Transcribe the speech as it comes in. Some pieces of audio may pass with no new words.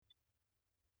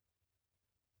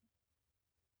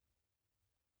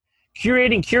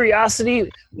curating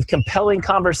curiosity with compelling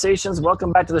conversations.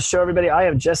 Welcome back to the show, everybody. I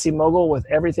am Jesse Mogul with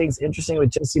Everything's Interesting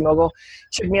with Jesse Mogul.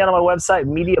 Check me out on my website,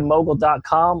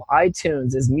 MediaMogul.com.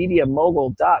 iTunes is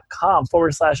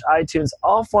MediaMogul.com/iTunes.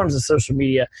 All forms of social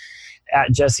media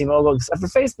at Jesse Mogul, except for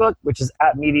Facebook, which is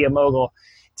at Media Mogul.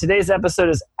 Today's episode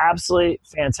is absolutely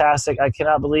fantastic. I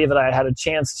cannot believe that I had a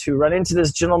chance to run into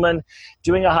this gentleman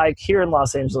doing a hike here in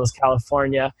Los Angeles,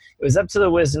 California. It was up to the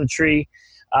Wisdom Tree.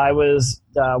 I was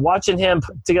watching him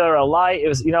put together a light. It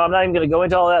was, I'm not even going to go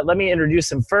into all that. Let me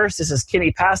introduce him first. This is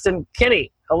Kenny Paston.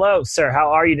 Kenny, hello, sir.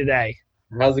 How are you today?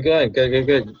 How's it going? Good.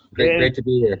 Great to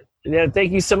be here. Yeah,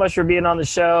 thank you so much for being on the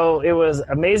show. It was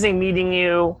amazing meeting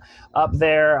you up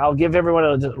there. I'll give everyone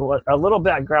a little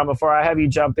background before I have you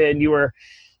jump in.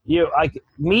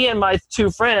 Me and my two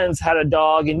friends had a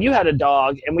dog, and you had a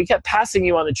dog, and we kept passing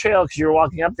you on the trail because you were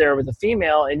walking up there with a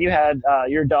female, and you had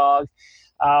your dog.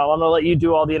 I'm going to let you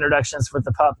do all the introductions with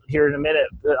the pup here in a minute.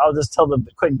 But I'll just tell the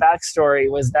quick backstory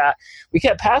was that we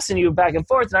kept passing you back and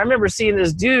forth. And I remember seeing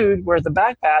this dude with a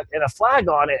backpack and a flag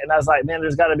on it. And I was like, man,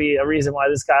 there's got to be a reason why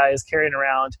this guy is carrying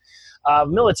around a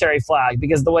military flag,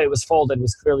 because the way it was folded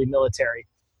was clearly military.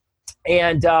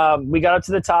 And we got up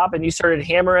to the top, and you started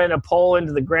hammering a pole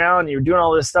into the ground. And you were doing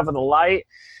all this stuff with the light.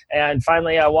 And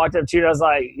finally, I walked up to you, and I was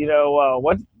like,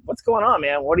 what's going on,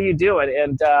 man? What are you doing?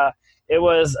 And it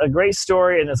was a great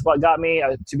story, and it's what got me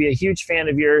to be a huge fan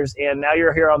of yours. And now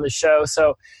you're here on the show.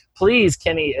 So please,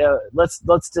 Kenny,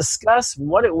 let's discuss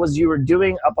what it was you were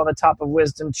doing up on the top of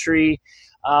Wisdom Tree.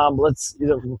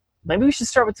 Maybe we should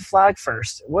start with the flag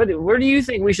first. Where do you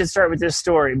think we should start with this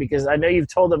story? Because I know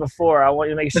you've told it before. I want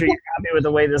you to make sure you're happy with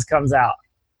the way this comes out.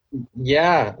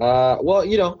 Yeah.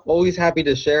 Always happy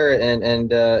to share it and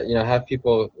have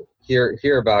people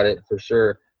hear about it for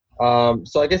sure.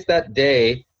 So I guess that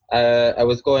day, I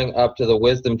was going up to the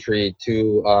Wisdom Tree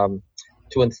to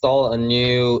install a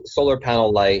new solar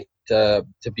panel light to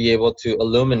be able to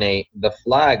illuminate the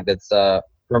flag that's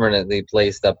permanently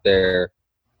placed up there.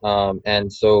 I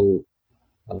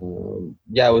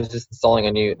was just installing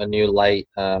a new light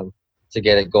to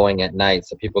get it going at night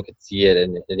so people could see it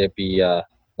and it'd be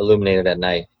illuminated at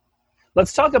night.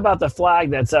 Let's talk about the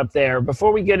flag that's up there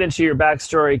before we get into your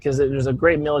backstory, because there's a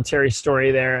great military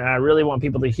story there, and I really want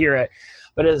people to hear it.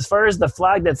 But as far as the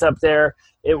flag that's up there,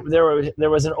 there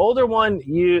was an older one,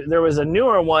 there was a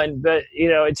newer one, but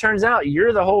it turns out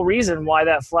you're the whole reason why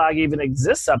that flag even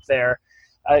exists up there.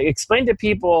 Explain to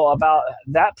people about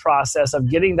that process of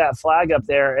getting that flag up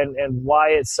there and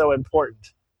why it's so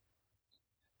important.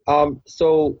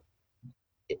 So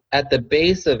at the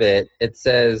base of it, it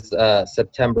says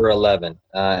September 11,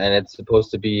 and it's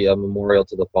supposed to be a memorial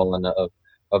to the fallen of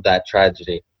that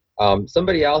tragedy.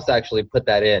 Somebody else actually put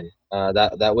that in.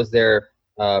 That was there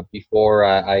before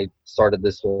I started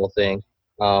this whole thing.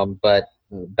 But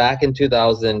back in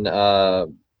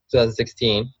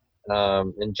 2016,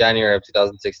 in January of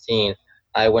 2016,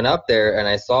 I went up there and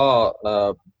I saw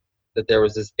that there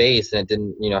was this base and it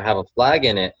didn't, have a flag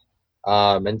in it.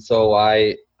 And so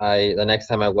I the next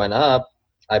time I went up,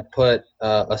 I put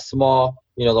a small,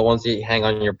 the ones that you hang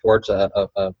on your porch,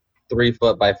 a 3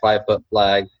 foot by 5 foot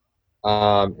flag.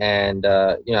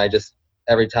 I just,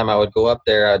 every time I would go up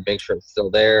there, I'd make sure it's still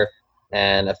there.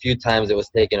 And a few times it was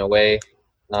taken away.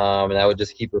 And I would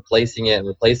just keep replacing it.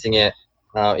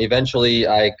 Eventually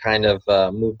I kind of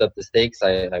moved up the stakes.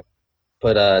 I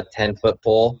put a 10-foot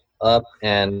pole up,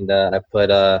 and I put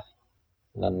a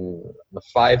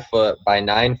 5 foot by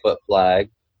 9 foot flag.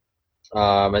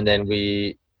 And then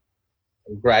we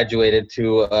graduated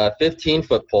to a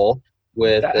 15-foot pole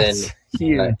with an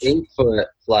 8-foot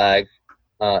flag,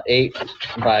 8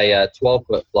 by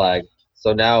 12-foot flag.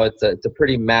 So now it's a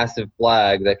pretty massive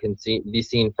flag that can be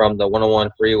seen from the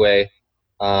 101 freeway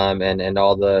and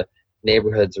all the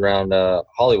neighborhoods around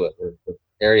Hollywood, or the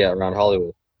area around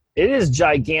Hollywood. It is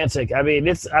gigantic. I mean,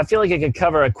 I feel like it could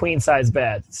cover a queen-size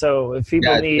bed. So if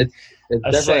people need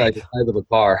it's definitely like the size of a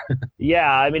car.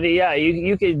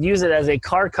 You could use it as a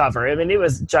car cover. I mean, it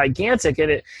was gigantic,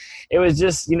 and it was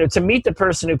just, to meet the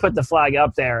person who put the flag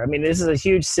up there. I mean, this is a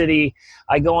huge city.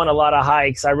 I go on a lot of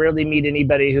hikes. I rarely meet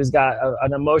anybody who's got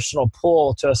an emotional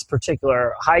pull to a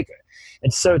particular hike.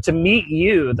 And so to meet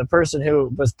you, the person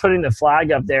who was putting the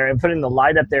flag up there and putting the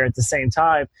light up there at the same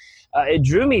time, it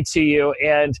drew me to you.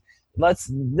 And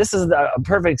this is a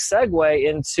perfect segue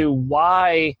into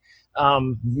why,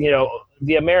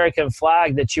 the American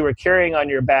flag that you were carrying on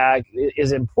your bag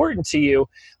is important to you.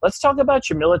 Let's talk about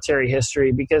your military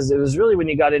history, because it was really when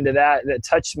you got into that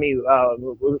touched me.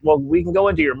 Well, we can go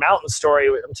into your mountain story.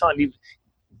 I'm telling you,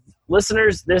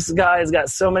 listeners, this guy has got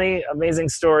so many amazing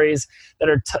stories that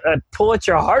are pull at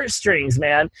your heartstrings,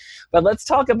 man. But let's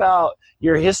talk about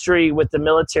your history with the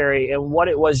military and what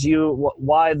it was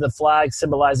why the flag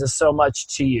symbolizes so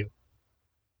much to you.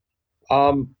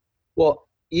 Well,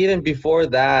 even before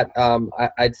that,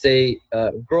 I'd say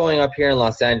growing up here in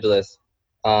Los Angeles,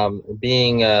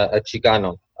 being a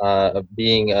Chicano,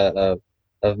 being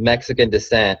of Mexican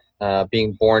descent,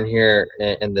 being born here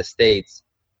in the States,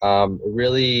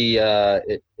 really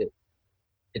it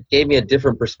gave me a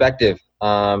different perspective.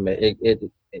 It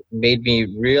made me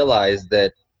realize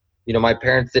that, you know, my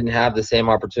parents didn't have the same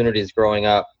opportunities growing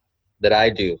up that I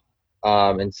do.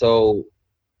 And so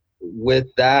with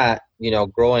that, you know,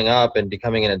 growing up and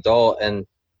becoming an adult and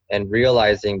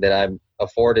realizing that I'm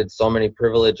afforded so many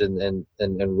privileges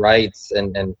and rights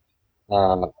and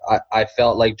I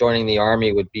felt like joining the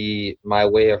Army would be my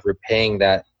way of repaying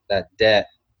that debt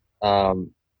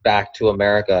back to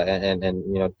America and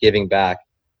you know, giving back.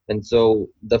 And so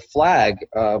the flag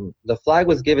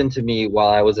was given to me while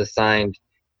I was assigned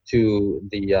to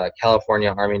the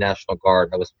California Army National Guard.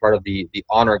 I was part of the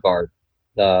honor guard,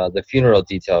 the funeral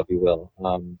detail, if you will.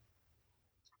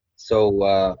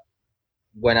 So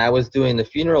when I was doing the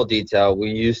funeral detail,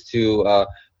 we used to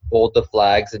hold the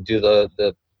flags and do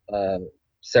the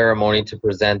ceremony to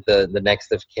present the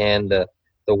next of kin, the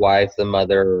wife, the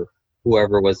mother,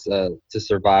 whoever was to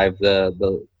survive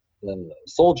the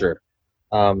soldier.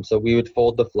 So we would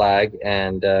fold the flag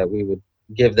and we would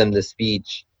give them the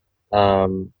speech,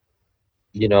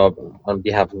 you know, on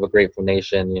behalf of a grateful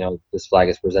nation. You know, this flag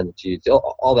is presented to you,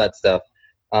 all that stuff.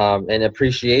 And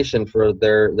appreciation for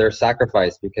their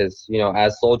sacrifice, because, you know,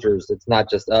 as soldiers, it's not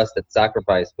just us that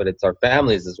sacrifice, but it's our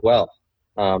families as well,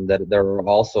 that they're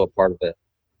also a part of it.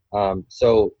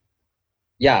 So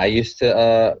yeah, I used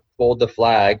to fold the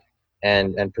flag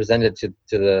and present it to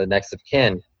the next of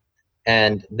kin.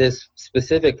 And this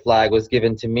specific flag was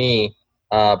given to me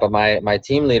by my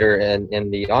team leader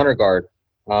in the honor guard.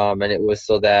 And it was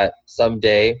so that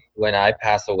someday when I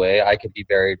pass away, I could be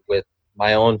buried with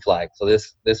my own flag. So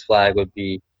this flag would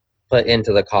be put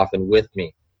into the coffin with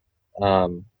me.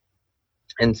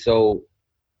 And so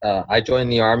I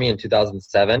joined the Army in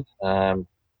 2007,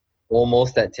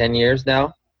 almost at 10 years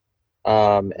now.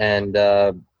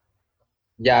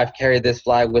 Yeah, I've carried this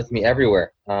flag with me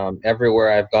everywhere.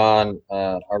 Everywhere I've gone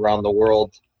around the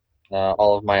world,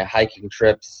 all of my hiking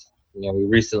trips. You know, we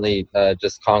recently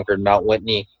just conquered Mount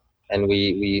Whitney, and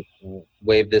we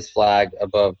waved this flag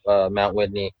above Mount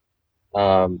Whitney.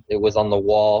 It was on the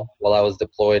wall while I was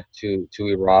deployed to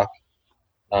Iraq.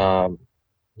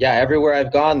 Yeah, everywhere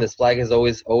I've gone, this flag has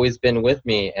always been with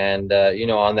me. And you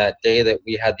know, on that day that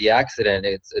we had the accident,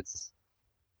 it's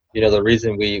you know, the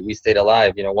reason we stayed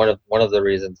alive. You know, one of the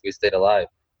reasons we stayed alive.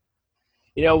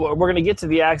 You know, we're going to get to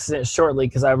the accident shortly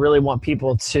because I really want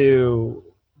people to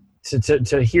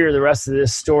hear the rest of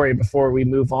this story before we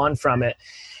move on from it.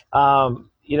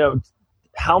 You know,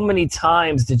 how many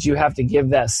times did you have to give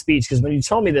that speech? Because when you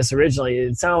told me this originally,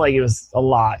 it sounded like it was a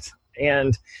lot.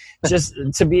 And just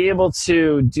to be able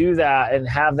to do that and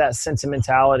have that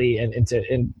sentimentality and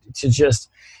to just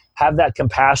have that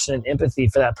compassion and empathy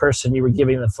for that person you were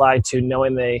giving the flag to,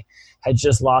 knowing they had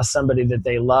just lost somebody that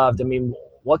they loved. I mean,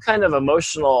 what kind of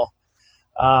emotional,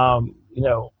 you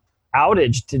know,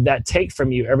 outage did that take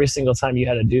from you every single time you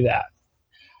had to do that?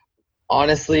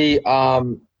 Honestly,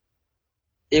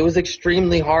 it was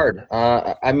extremely hard.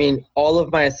 I mean, all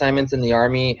of my assignments in the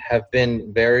Army have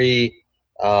been very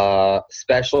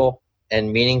special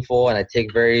and meaningful, and I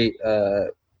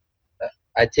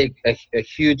take a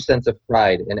huge sense of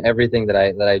pride in everything that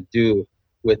I do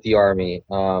with the Army.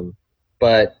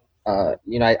 But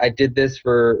you know, I did this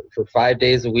for 5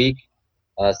 days a week,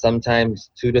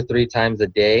 sometimes 2 to 3 times a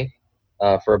day,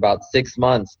 for about 6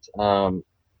 months. You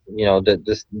know,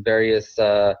 just various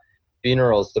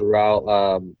funerals throughout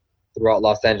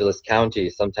Los Angeles County,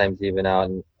 sometimes even out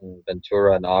in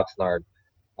Ventura and Oxnard.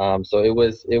 So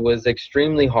it was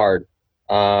extremely hard,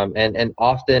 and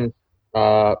often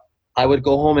I would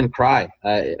go home and cry.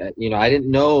 You know, I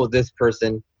didn't know this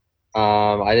person.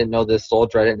 I didn't know this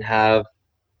soldier. I didn't have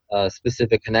a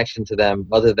specific connection to them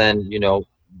other than, you know,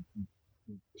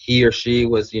 he or she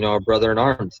was, you know, a brother in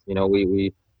arms. You know,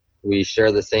 we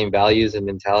share the same values and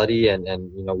mentality, and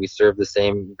you know, we serve the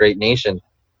same great nation.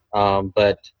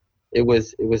 But it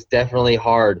was definitely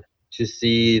hard to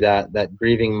see that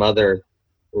grieving mother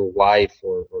or wife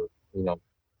or you know,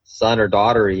 son or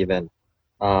daughter even.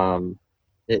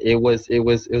 It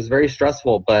was very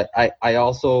stressful, but I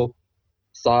also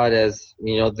saw it as,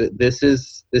 you know, this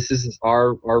is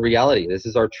our reality. This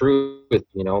is our truth.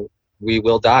 You know, we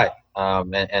will die.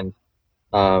 And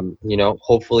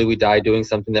hopefully we die doing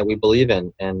something that we believe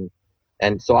in.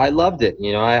 And so I loved it.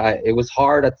 It was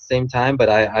hard at the same time, but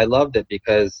I loved it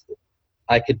because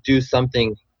I could do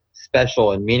something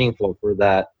special and meaningful for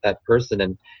that person.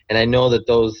 And I know that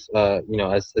those,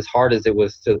 as hard as it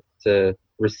was to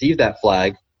receive that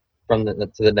flag from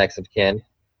to the next of kin,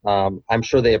 I'm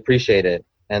sure they appreciate it.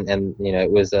 And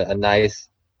it was a nice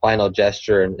final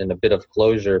gesture and a bit of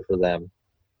closure for them.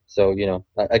 So,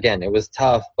 again, it was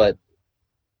tough, but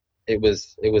it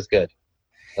was good.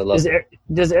 I love it.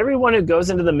 Does everyone who goes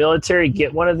into the military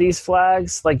get one of these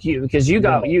flags like you? Because you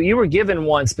were given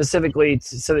one specifically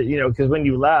so that, because when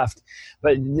you left,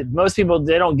 but most people,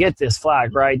 they don't get this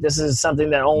flag, right? This is something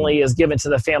that only is given to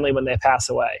the family when they pass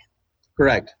away.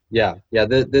 Correct. Yeah.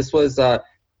 This was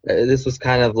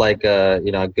kind of like a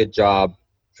good job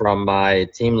from my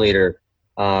team leader,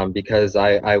 because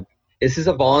this is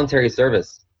a voluntary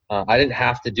service. I didn't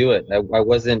have to do it. I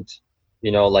wasn't,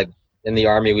 like in the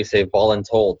Army we say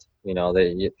voluntold.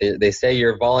 They say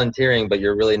you're volunteering, but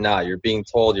you're really not. You're being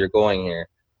told you're going here.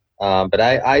 But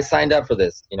I signed up for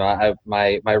this.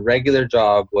 My regular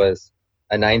job was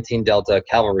a 19 Delta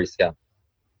Cavalry Scout.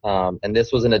 And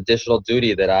this was an additional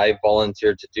duty that I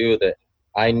volunteered to do, that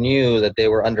I knew that they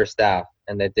were understaffed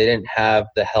and that they didn't have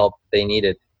the help they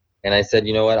needed. And I said,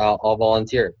 you know what, I'll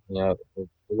volunteer. It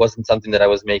wasn't something that I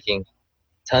was making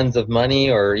tons of money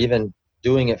or even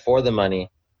doing it for the money.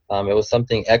 It was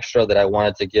something extra that I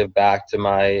wanted to give back to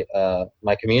my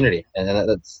community. And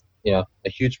that's, a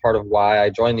huge part of why I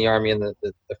joined the Army in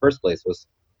the first place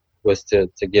was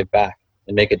to give back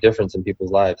and make a difference in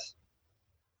people's lives.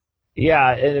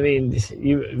 Yeah, and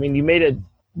you made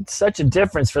such a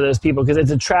difference for those people, because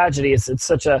it's a tragedy. It's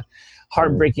such a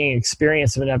heartbreaking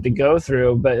experience to have to go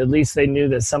through, but at least they knew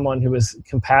that someone who was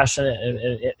compassionate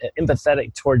and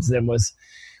empathetic towards them was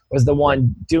the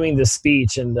one doing the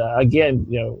speech. And again,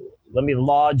 let me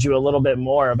laud you a little bit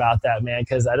more about that, man,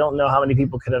 because I don't know how many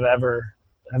people could have ever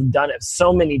have done it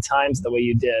so many times the way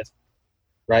you did.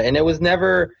 Right, and it was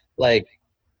never like,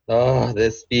 oh,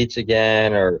 this speech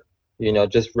again, or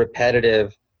just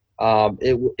repetitive.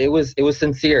 It was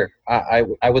sincere.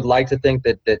 I would like to think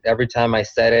that every time I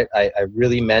said it, I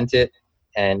really meant it.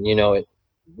 And,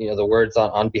 the words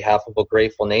on behalf of a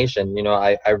grateful nation,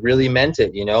 I really meant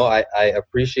it. I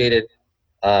appreciated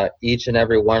each and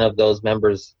every one of those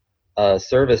members'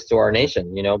 service to our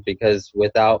nation, because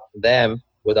without them,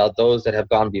 without those that have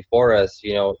gone before us,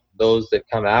 those that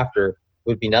come after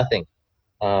would be nothing.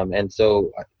 And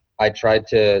so I tried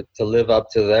to live up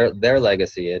to their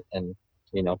legacy and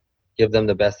give them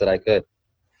the best that I could.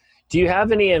 Do you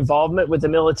have any involvement with the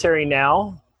military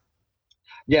now?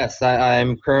 Yes,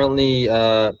 I'm currently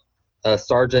a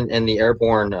sergeant in the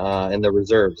airborne in the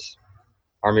reserves,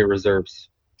 Army Reserves.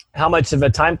 How much of a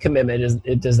time commitment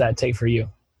does that take for you?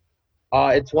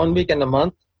 It's 1 weekend a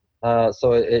month,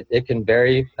 so it can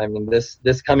vary. I mean, this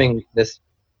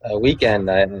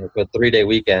weekend, I have a 3-day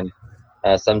weekend.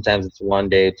 Sometimes it's 1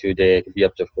 day, 2 day. It could be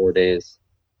up to 4 days.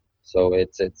 So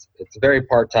it's very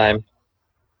part-time,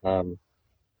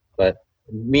 but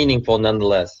meaningful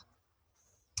nonetheless.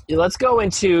 Let's go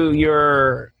into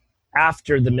your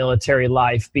after the military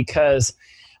life, because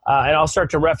and I'll start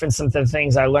to reference some of the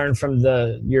things I learned from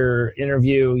your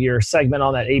interview, your segment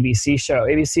on that ABC show.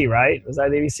 ABC, right? Was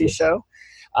that the ABC show?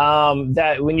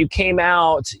 That when you came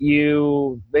out,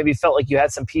 you maybe felt like you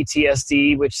had some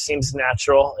PTSD, which seems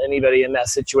natural, anybody in that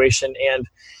situation. And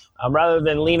rather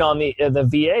than lean on the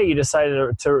VA, you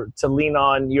decided to lean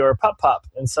on your pup.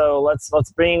 And so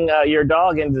let's bring your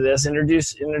dog into this.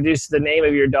 Introduce the name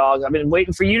of your dog. I've been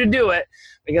waiting for you to do it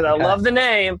because I love the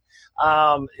name.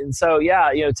 And so,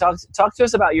 talk to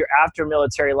us about your after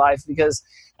military life, because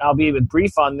I'll be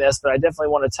brief on this, but I definitely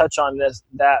want to touch on this,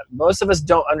 that most of us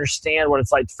don't understand what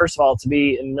it's like, first of all, to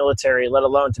be in military, let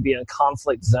alone to be in a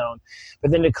conflict zone.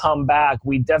 But then to come back,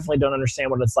 we definitely don't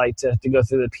understand what it's like to go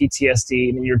through the PTSD.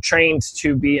 I mean, you're trained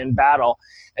to be in battle,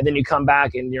 and then you come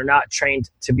back and you're not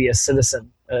trained to be a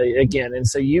citizen again. And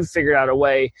so you figured out a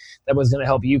way that was going to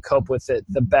help you cope with it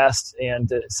the best,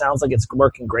 and it sounds like it's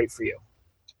working great for you.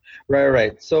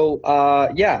 Right. So,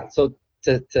 so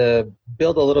to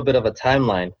build a little bit of a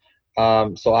timeline,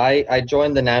 so I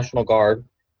joined the National Guard,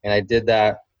 and I did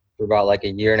that for about like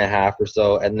 1.5 years or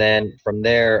so. And then from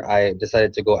there, I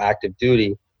decided to go active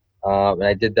duty. And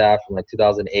I did that from like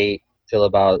 2008 till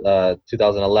about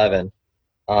 2011.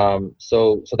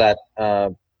 So that,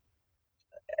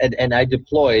 and I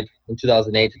deployed in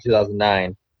 2008 to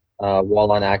 2009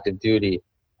 while on active duty.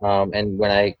 And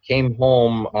when I came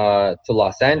home to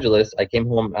Los Angeles, I came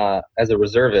home as a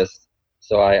reservist.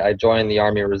 So I joined the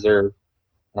Army Reserve.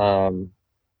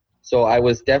 So So I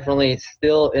was definitely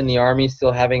still in the Army,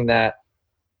 still having that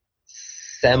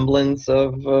semblance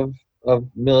of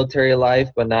military life,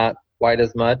 but not quite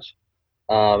as much.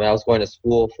 I was going to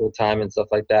school full time and stuff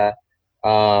like that.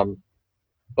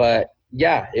 But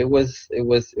yeah, it was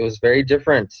very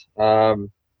different.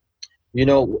 You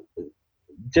know,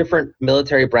 different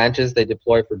military branches, they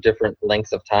deploy for different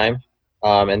lengths of time.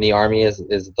 And the Army is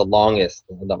the longest.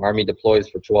 The Army deploys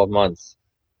for 12 months.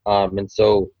 And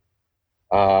so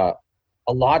a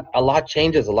lot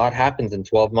changes, a lot happens in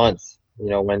 12 months. You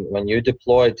know, when you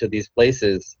deploy to these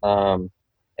places, and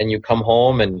you come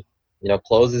home, and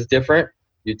clothes is different.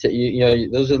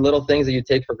 Those are little things that you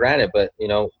take for granted, but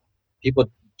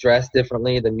people dress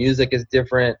differently. The music is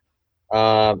different.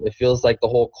 It feels like the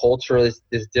whole culture is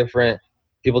different.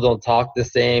 People don't talk the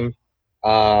same.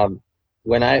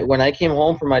 When I came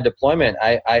home from my deployment,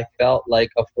 I felt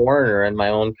like a foreigner in my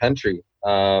own country.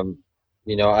 I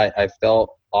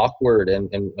felt awkward and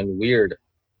weird.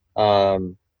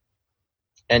 And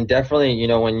definitely,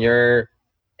 when you're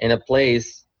in a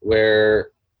place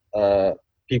where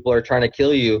people are trying to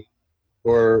kill you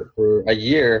for a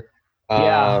year,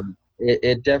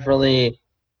 it definitely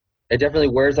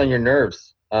wears on your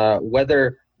nerves.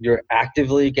 Whether you're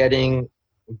actively getting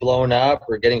blown up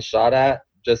or getting shot at,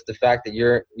 just the fact that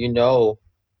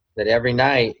that every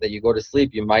night that you go to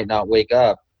sleep, you might not wake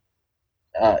up.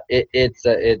 It's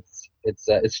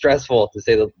stressful to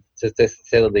say the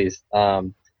least.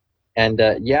 When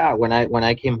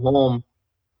I came home,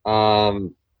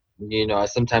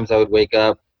 sometimes I would wake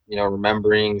up,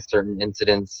 remembering certain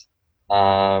incidents,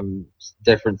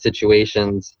 different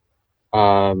situations.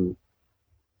 I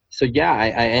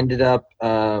ended up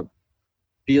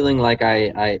feeling like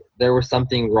there was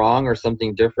something wrong or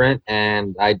something different,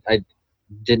 and I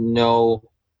didn't know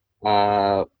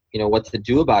what to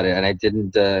do about it, and I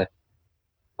didn't.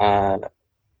 I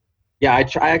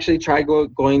actually tried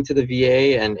going to the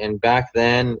VA, and back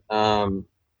then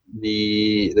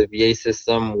the VA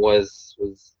system was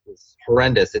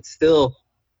horrendous. It's still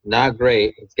not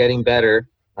great. It's getting better,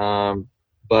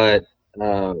 but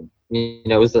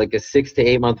it was like a 6 to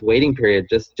 8 month waiting period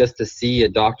just to see a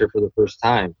doctor for the first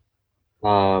time.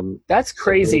 That's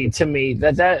crazy to me.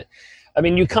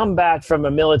 You come back from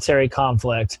a military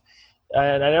conflict,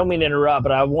 and I don't mean to interrupt,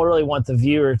 but I really want the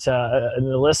viewer and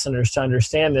the listeners to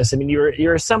understand this. I mean,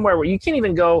 you're somewhere where you can't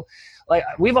even go. Like,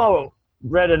 we've all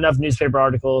read enough newspaper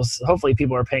articles. Hopefully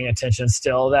people are paying attention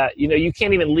still, that you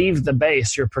can't even leave the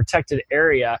base, your protected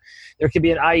area. There could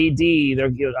be an IED,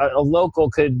 a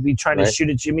local could be trying to shoot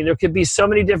at you. I mean, there could be so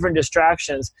many different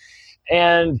distractions,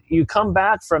 and you come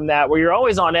back from that where you're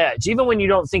always on edge, even when you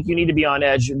don't think you need to be on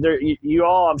edge. You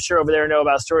all, I'm sure, over there know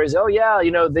about stories. Oh yeah,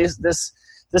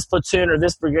 this platoon or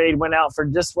this brigade went out for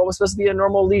just what was supposed to be a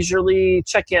normal leisurely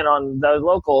check-in on the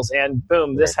locals, and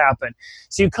boom, this happened.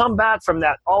 So you come back from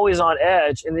that always on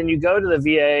edge, and then you go to the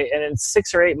VA, and in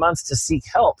 6 or 8 months to seek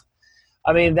help.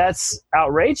 I mean, that's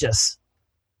outrageous.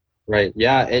 Right.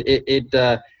 Yeah.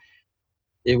 It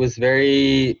was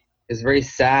very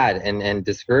sad and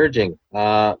discouraging,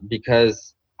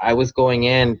 because I was going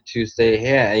in to say,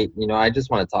 hey, I just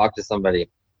want to talk to somebody,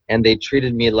 and they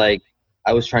treated me like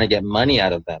I was trying to get money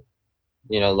out of them,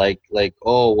 like,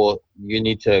 oh, well, you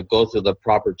need to go through the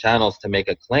proper channels to make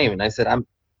a claim. And I said, I'm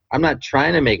not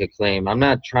trying to make a claim. I'm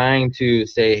not trying to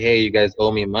say, hey, you guys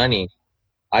owe me money.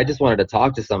 I just wanted to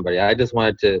talk to somebody. I just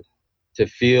wanted to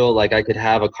feel like I could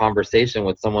have a conversation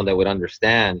with someone that would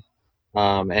understand.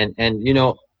 When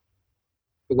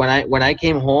I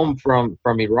came home from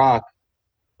Iraq,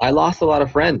 I lost a lot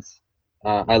of friends.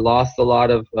 I lost a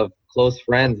lot of close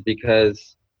friends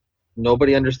because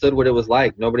nobody understood what it was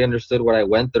like. Nobody understood what I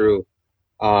went through.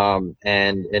 And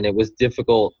it was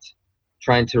difficult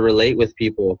trying to relate with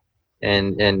people.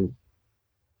 I'm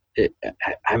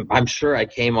sure I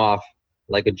came off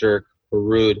like a jerk or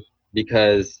rude,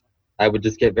 because I would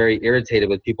just get very irritated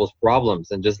with people's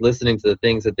problems and just listening to the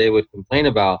things that they would complain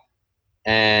about.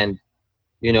 And,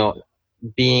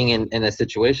 being in a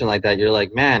situation like that, you're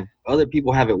like, man, other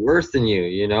people have it worse than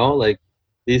you, like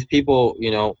these people,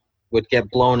 would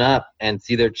get blown up and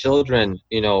see their children,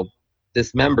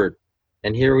 dismembered.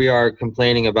 And here we are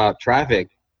complaining about traffic,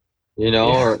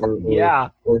 or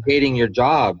hating your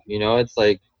job. It's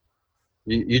like,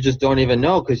 you just don't even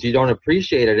know, because you don't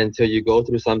appreciate it until you go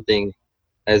through something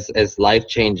as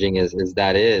life-changing as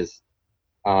that is.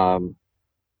 But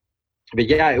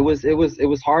yeah, it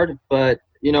was hard, but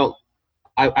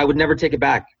I would never take it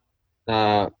back.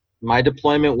 My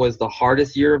deployment was the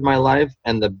hardest year of my life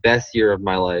and the best year of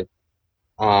my life.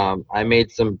 I made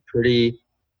some pretty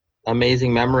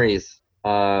amazing memories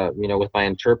with my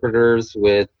interpreters,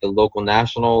 with the local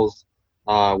nationals,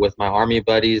 with my Army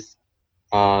buddies.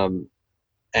 And,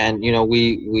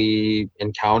 we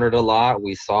encountered a lot.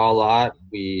 We saw a lot.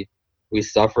 We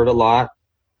suffered a lot.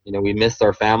 We missed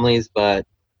our families, but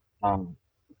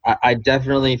I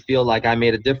definitely feel like I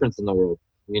made a difference in the world.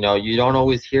 You don't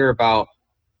always hear about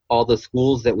all the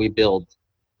schools that we build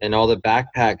and all the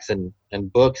backpacks and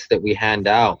books that we hand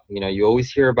out. You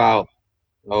always hear about,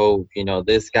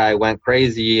 this guy went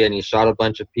crazy and he shot a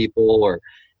bunch of people, or,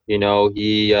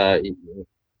 he,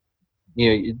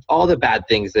 all the bad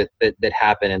things that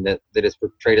happen and that is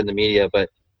portrayed in the media. But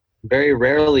very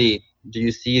rarely do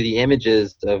you see the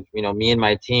images of, me and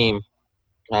my team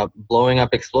blowing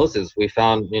up explosives. We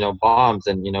found, bombs,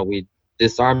 and, we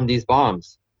disarmed these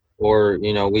bombs. Or,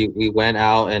 we went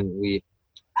out and we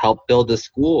helped build a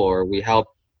school, or we helped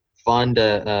fund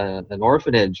an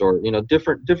orphanage, or,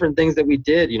 different things that we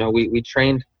did. We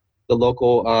trained the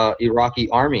local Iraqi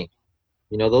army.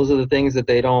 Those are the things that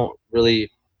they don't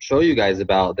really show you guys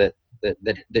about that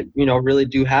really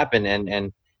do happen.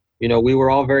 And we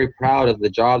were all very proud of the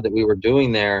job that we were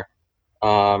doing there.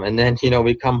 And then,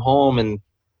 we come home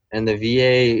and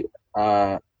the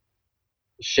VA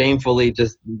shamefully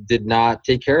just did not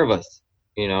take care of us.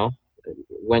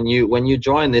 When you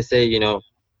join, they say,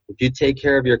 if you take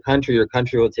care of your country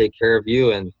will take care of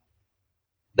you. And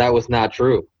that was not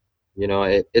true.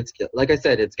 It's like I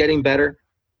said, it's getting better.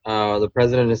 The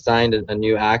president has signed a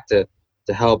new act to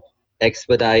help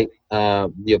expedite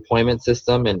the appointment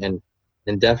system, and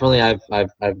definitely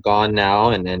I've gone now,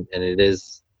 and it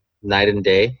is night and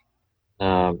day.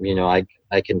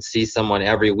 I can see someone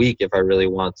every week if I really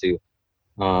want to.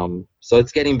 So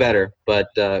it's getting better, but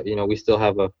we still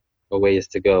have a ways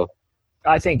to go.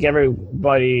 I think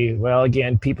everybody, well,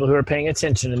 again, people who are paying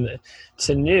attention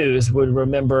to news would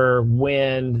remember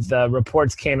when the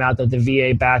reports came out that the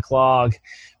VA backlog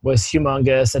was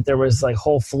humongous, that there was like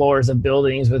whole floors of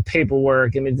buildings with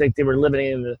paperwork. I mean, like they were living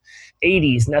in the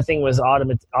 80s. Nothing was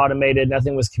automated.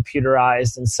 Nothing was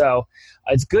computerized. And so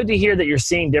it's good to hear that you're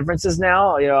seeing differences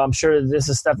now. I'm sure this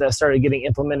is stuff that started getting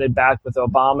implemented back with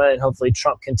Obama, and hopefully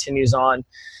Trump continues on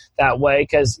that way,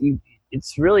 because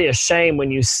it's really a shame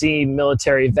when you see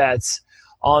military vets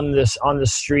on the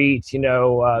street,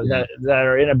 that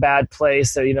are in a bad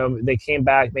place. So, they came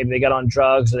back, maybe they got on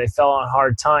drugs or they fell on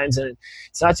hard times, and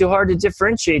it's not too hard to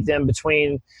differentiate them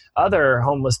between other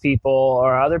homeless people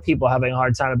or other people having a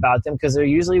hard time about them, because they're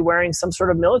usually wearing some sort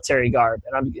of military garb.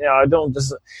 And I don't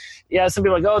just, some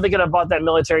people are like, oh, they could have bought that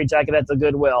military jacket at the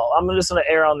Goodwill. I'm just going to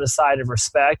err on the side of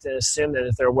respect and assume that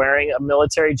if they're wearing a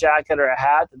military jacket or a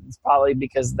hat, it's probably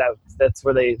because that's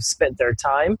where they spent their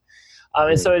time.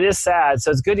 And so it is sad.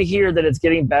 So it's good to hear that it's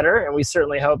getting better, and we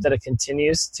certainly hope that it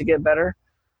continues to get better.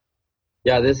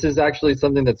 Yeah, this is actually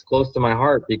something that's close to my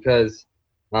heart because,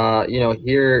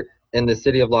 here in the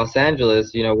city of Los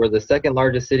Angeles, we're the second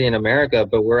largest city in America,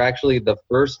 but we're actually the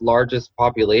first largest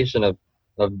population of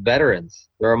veterans.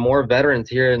 There are more veterans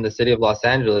here in the city of Los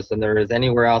Angeles than there is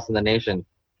anywhere else in the nation.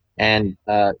 And,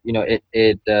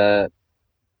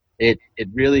 it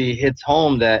really hits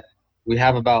home that we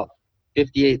have about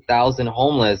 58,000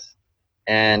 homeless,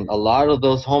 and a lot of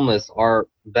those homeless are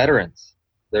veterans.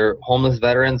 They're homeless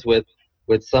veterans with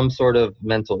some sort of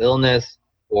mental illness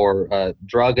or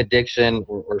drug addiction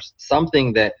or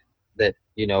something that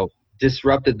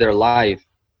disrupted their life,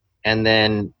 and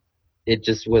then it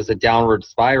just was a downward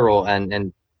spiral,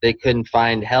 and they couldn't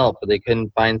find help, they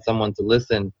couldn't find someone to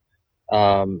listen.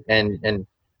 And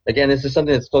again, this is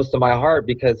something that's close to my heart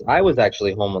because I was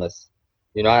actually homeless.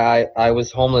 I was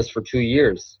homeless for 2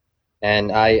 years,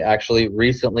 and I actually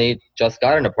recently just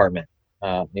got an apartment.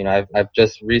 I've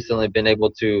just recently been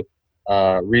able to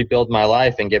rebuild my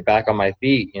life and get back on my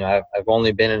feet. I've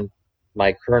only been in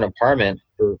my current apartment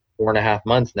for 4.5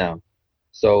 months now.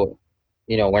 So,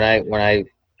 when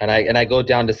I go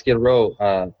down to Skid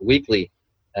Row weekly,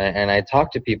 and I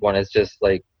talk to people, and it's just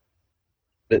like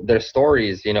their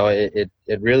stories. It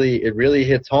really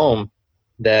hits home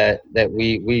that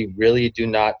we really do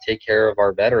not take care of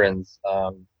our veterans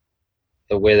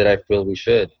the way that I feel we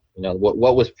should.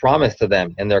 What was promised to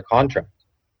them in their contract.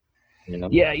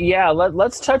 Yeah.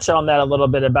 Let's touch on that a little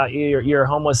bit about your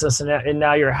homelessness and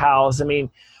now your house. I mean,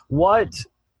 what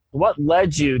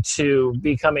led you to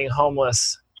becoming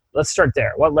homeless? Let's start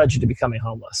there. What led you to becoming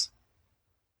homeless?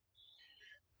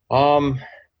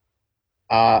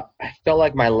 I felt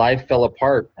like my life fell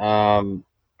apart.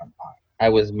 I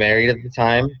was married at the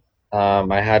time.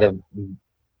 I had a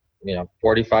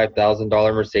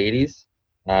 $45,000 Mercedes.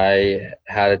 I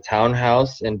had a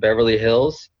townhouse in Beverly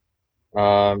Hills.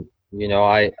 I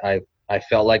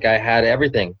felt like I had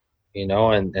everything.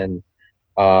 and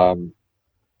um,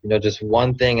 just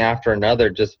one thing after another,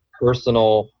 just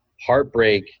personal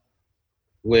heartbreak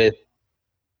with,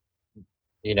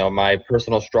 my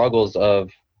personal struggles of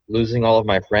losing all of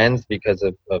my friends because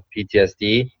of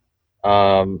PTSD.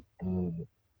 Um,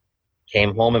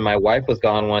 Came home and my wife was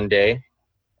gone one day.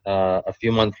 A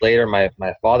few months later, my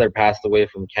father passed away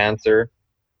from cancer.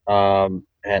 And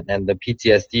the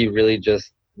PTSD really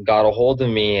just got a hold of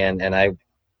me, and I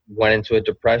went into a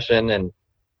depression, and,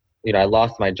 I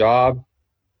lost my job,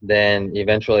 then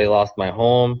eventually lost my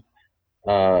home.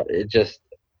 I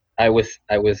was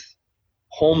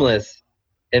homeless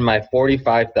in my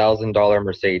 $45,000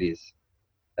 Mercedes.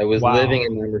 I was Wow. living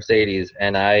in my Mercedes,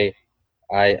 and I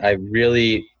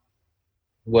really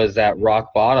was at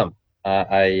rock bottom.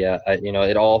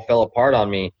 It all fell apart on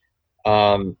me.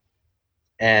 I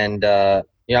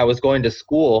was going to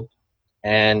school,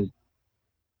 and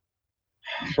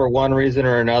for one reason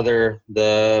or another,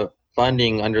 the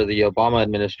funding under the Obama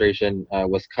administration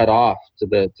was cut off to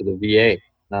the VA,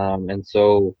 and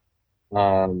so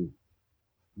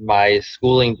my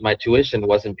schooling, my tuition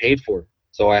wasn't paid for,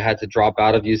 so I had to drop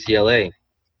out of UCLA.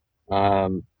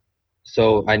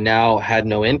 So I now had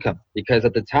no income, because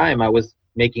at the time I was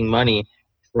making money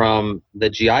from the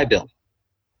GI Bill.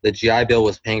 The GI Bill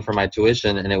was paying for my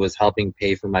tuition, and it was helping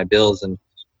pay for my bills and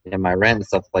my rent and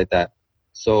stuff like that.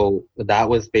 So that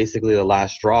was basically the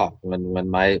last straw. When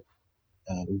my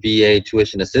VA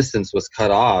tuition assistance was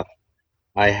cut off,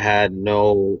 I had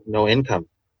no income.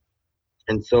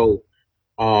 And so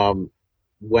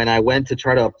when I went to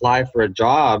try to apply for a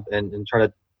job and try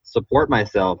to support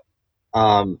myself,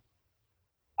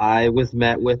 I was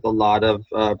met with a lot of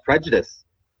prejudice.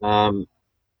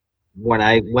 When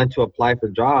I went to apply for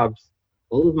jobs,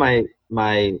 all of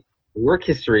my work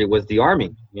history was the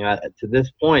Army. To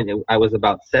this point, I was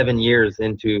about 7 years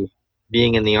into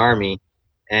being in the Army,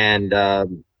 and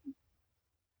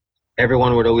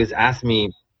everyone would always ask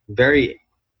me very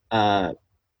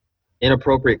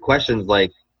inappropriate questions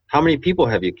like, how many people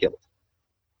have you killed?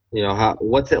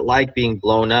 What's it like being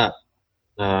blown up?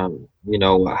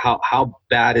 How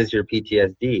bad is your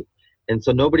PTSD? And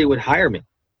so nobody would hire me.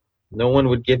 No one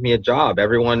would give me a job.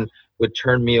 Everyone would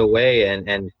turn me away.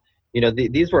 And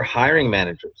these were hiring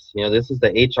managers. This is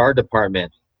the HR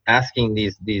department asking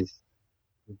these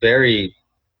very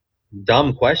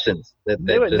dumb questions.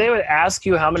 They would ask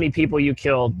you how many people you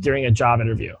killed during a job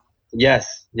interview.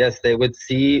 Yes. They would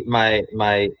see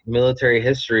my military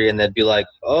history, and they'd be like,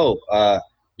 "Oh,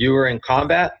 you were in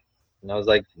combat?" And I was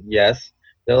like, "Yes."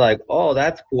 They're like, "Oh,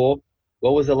 that's cool.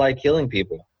 What was it like killing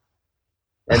people?"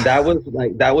 And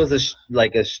that was a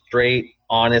straight,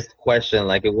 honest question.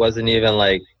 Like, it wasn't even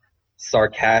like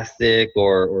sarcastic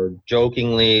or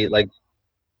jokingly. Like,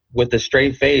 with a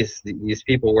straight face, these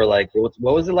people were like, "What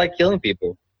was it like killing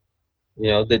people?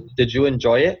 Did you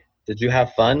enjoy it? Did you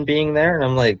have fun being there?" And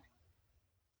I'm like,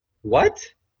 "What?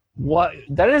 What?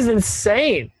 That is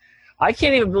insane. I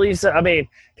can't even believe so. I mean,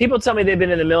 people tell me they've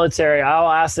been in the military. I'll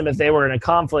ask them if they were in a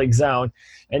conflict zone.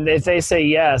 And if they say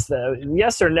yes,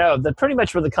 yes or no, that's pretty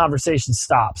much where the conversation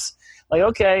stops. Like,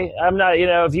 okay, I'm not,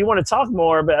 if you want to talk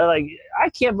more, but like, I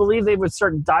can't believe they would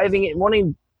start diving in,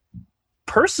 wanting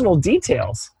personal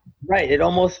details. Right. It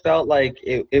almost felt like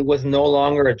it was no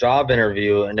longer a job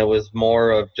interview, and it was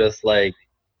more of just like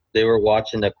they were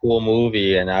watching a cool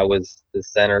movie, and I was the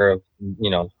center of,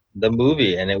 the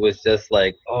movie, and it was just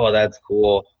like, "Oh, that's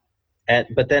cool."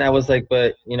 But then I was like,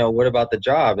 "But what about the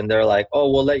job?" And they're like, "Oh,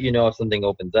 we'll let you know if something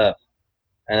opens up."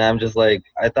 And I'm just like,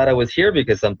 "I thought I was here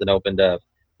because something opened up."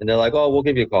 And they're like, "Oh, we'll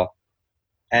give you a call."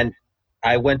 And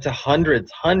I went to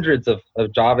hundreds of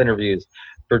job interviews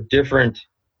for different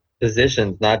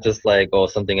positions, not just like, oh,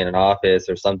 something in an office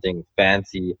or something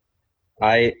fancy.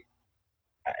 I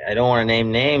don't want to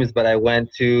name names, but I went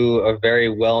to a very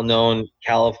well-known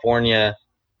California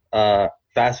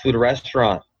fast food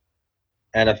restaurant,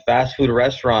 and a fast food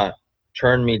restaurant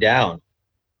turned me down.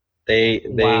 They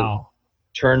Wow.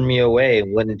 turned me away,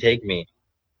 wouldn't take me.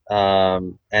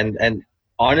 And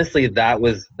honestly, that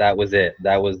was it.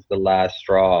 That was the last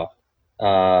straw.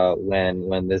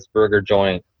 When this burger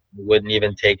joint wouldn't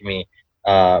even take me,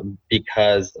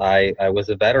 because I was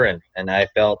a veteran, and I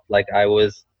felt like I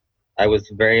was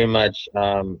very much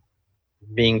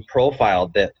being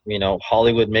profiled, that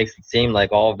Hollywood makes it seem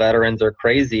like all veterans are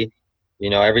crazy.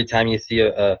 Every time you see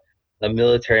a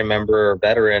military member or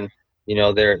veteran,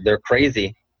 they're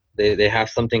crazy. They have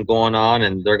something going on,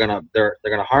 and they're gonna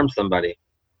harm somebody.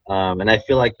 And I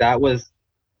feel like that was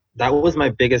my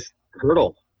biggest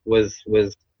hurdle, was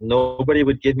nobody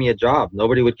would give me a job,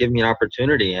 nobody would give me an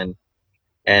opportunity. And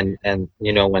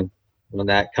when when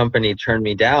that company turned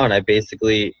me down, I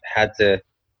basically had to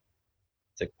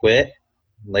quit,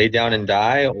 lay down and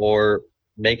die, or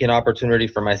make an opportunity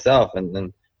for myself.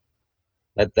 And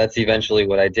that's eventually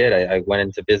what I did. I went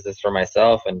into business for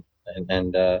myself and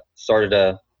started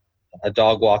a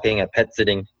dog walking, a pet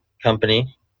sitting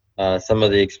company. Some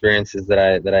of the experiences that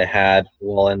I had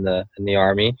while in the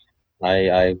Army,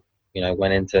 I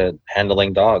went into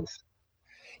handling dogs.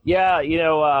 Yeah,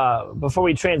 before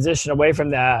we transition away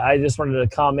from that, I just wanted to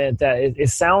comment that it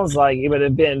sounds like it would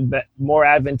have been more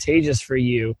advantageous for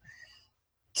you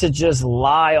to just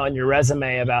lie on your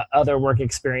resume about other work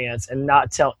experience and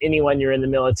not tell anyone you're in the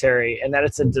military, and that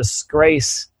it's a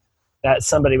disgrace that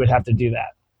somebody would have to do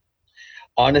that.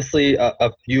 Honestly,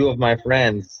 a few of my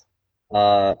friends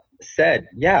said,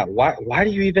 yeah, why do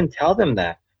you even tell them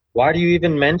that? Why do you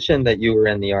even mention that you were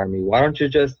in the Army? Why don't you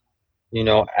just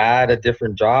add a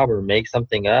different job or make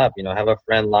something up, have a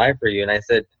friend lie for you? And I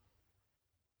said,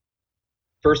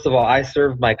 first of all, I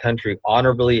served my country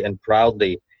honorably and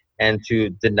proudly, and to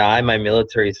deny my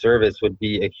military service would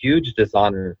be a huge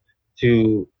dishonor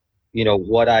to,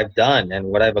 what I've done and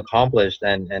what I've accomplished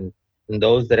and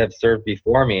those that have served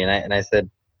before me. And I said,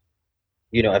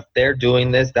 if they're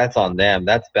doing this, that's on them.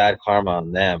 That's bad karma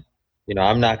on them.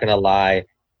 I'm not going to lie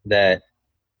that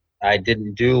I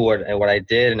didn't do what I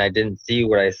did, and I didn't see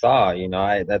what I saw.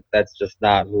 That's just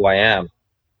not who I am.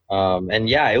 And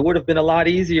yeah, it would have been a lot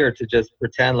easier to just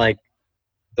pretend like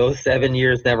those 7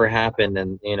 years never happened,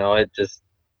 and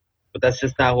but that's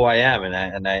just not who I am.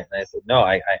 And I said, no,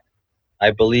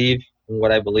 I believe in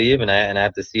what I believe, and I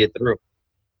have to see it through.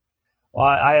 Well,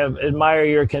 I admire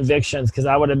your convictions, because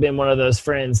I would have been one of those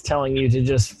friends telling you to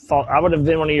just I would have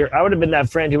been that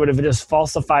friend who would have just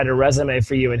falsified a resume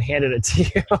for you and handed it to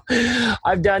you.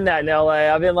 I've done that in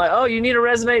LA. I've been like, oh, you need a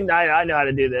resume? I know how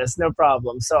to do this. No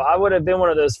problem. So I would have been one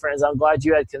of those friends. I'm glad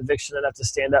you had conviction enough to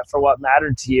stand up for what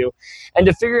mattered to you and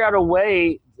to figure out a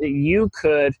way that you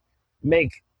could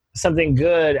make something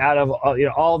good out of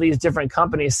all these different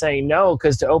companies saying no,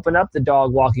 because to open up the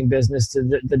dog walking business to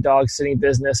the dog sitting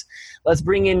business, let's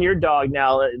bring in your dog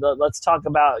now. Let's talk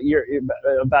about your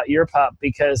pup,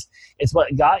 because it's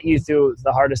what got you through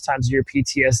the hardest times of your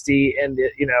PTSD. And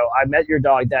I met your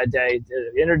dog that day.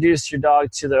 Introduce your dog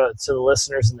to the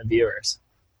listeners and the viewers.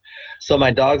 So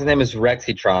my dog's name is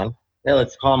Rexitron. Hey,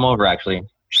 let's call him over. Actually,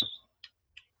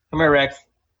 come here, Rex.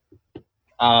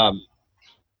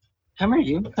 Come here,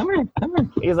 you. Come here.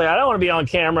 He's like, I don't want to be on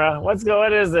camera. What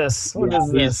is this? What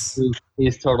is this?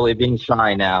 He's totally being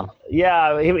shy now.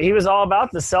 Yeah, he was all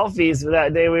about the selfies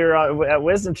that day we were at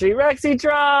Wisdom Tree.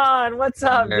 Rexitron, what's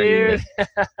up, dude?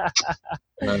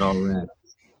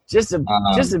 Just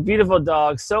a beautiful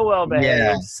dog, so well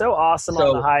behaved, so awesome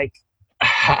on the hike.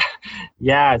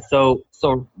 Yeah, so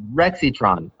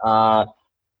Rexitron.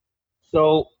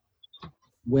 So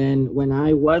when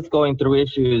I was going through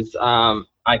issues,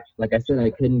 like I said, I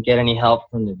couldn't get any help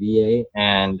from the VA,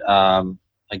 and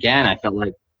again, I felt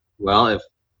like, well, if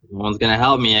no one's gonna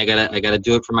help me, I gotta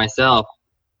do it for myself.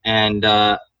 And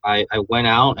I went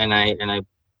out and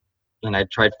I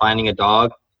tried finding a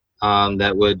dog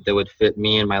that would fit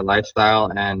me and my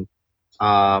lifestyle, and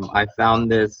I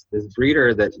found this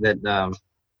breeder that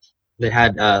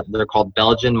had they're called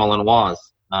Belgian Malinois,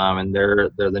 and they're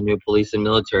the new police and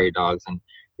military dogs, and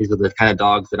these are the kind of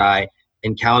dogs that I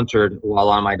encountered while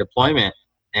on my deployment.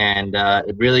 And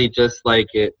it really just like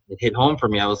it hit home for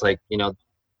me. I was like,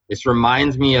 this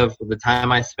reminds me of the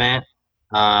time I spent,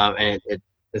 and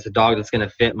it's a dog that's going to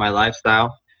fit my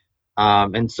lifestyle.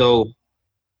 And so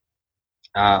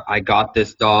I got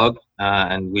this dog,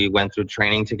 and we went through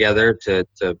training together to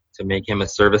make him a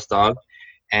service dog.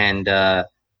 And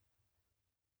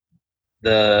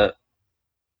the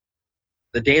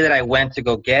day that I went to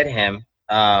go get him,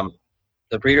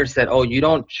 the breeder said, oh, you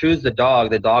don't choose the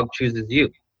dog chooses you.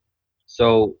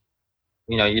 So,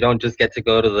 you don't just get to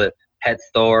go to the pet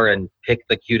store and pick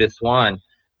the cutest one.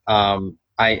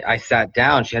 I sat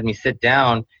down, she had me sit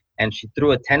down, and she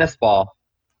threw a tennis ball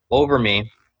over me,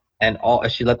 and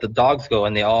she let the dogs go,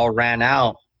 and they all ran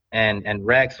out, and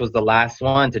Rex was the last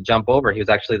one to jump over. He was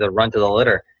actually the runt of the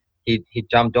litter. He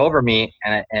jumped over me,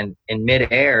 and in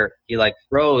midair, he like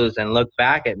froze and looked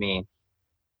back at me.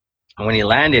 And when he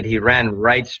landed, he ran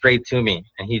right straight to me,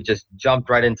 and he just jumped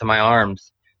right into my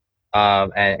arms.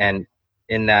 And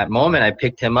in that moment, I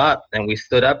picked him up, and we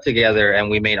stood up together, and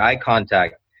we made eye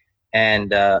contact. And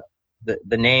the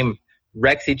name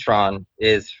Rexitron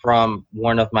is from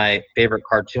one of my favorite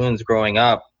cartoons growing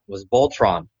up, was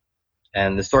Voltron.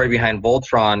 And the story behind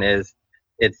Voltron is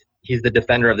he's the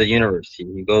defender of the universe.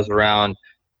 He goes around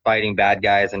fighting bad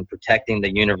guys and protecting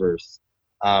the universe.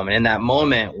 And in that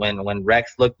moment, when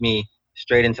Rex looked me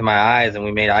straight into my eyes and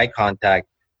we made eye contact,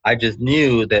 I just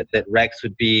knew that Rex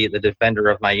would be the defender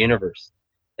of my universe.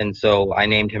 And so I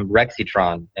named him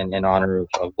Rexitron in honor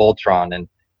of Voltron.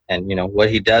 And you know,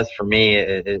 what he does for me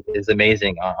is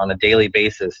amazing on a daily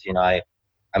basis. You know,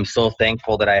 I'm so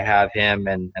thankful that I have him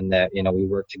and that, you know, we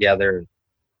work together.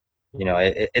 You know,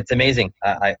 it's amazing.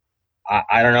 I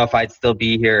don't know if I'd still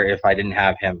be here if I didn't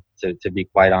have him, to be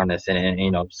quite honest. And you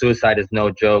know, suicide is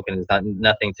no joke and it's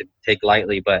nothing to take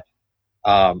lightly. But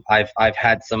I've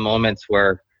had some moments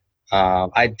where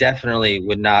I definitely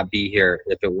would not be here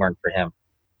if it weren't for him,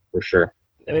 for sure.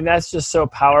 I mean, that's just so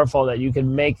powerful that you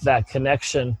can make that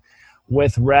connection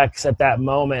with Rex at that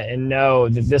moment and know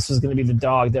that this was going to be the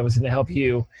dog that was going to help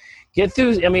you get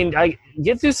through. I mean,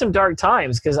 get through some dark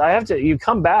times, because you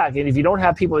come back, and if you don't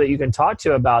have people that you can talk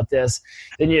to about this,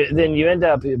 then you end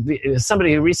up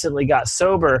somebody who recently got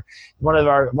sober. One of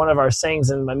our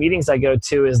sayings in my meetings I go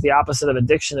to is the opposite of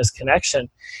addiction is connection.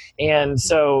 And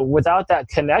so without that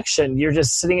connection, you're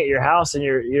just sitting at your house and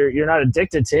you're not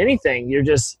addicted to anything. You're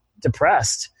just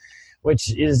depressed,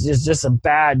 which is just a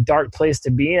bad, dark place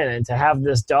to be in. And to have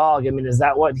this dog, I mean, is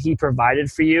that what he provided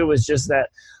for you? Was just that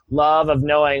love of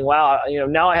knowing, wow, you know,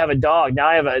 now I have a dog, now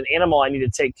I have an animal I need to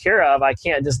take care of. I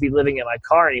can't just be living in my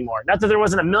car anymore. Not that there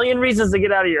wasn't a million reasons to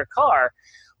get out of your car,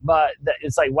 but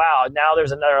it's like, wow, now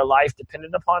there's another life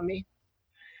dependent upon me.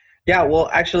 Yeah, well,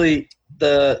 actually,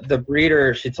 the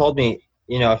breeder, she told me,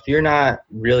 you know, if you're not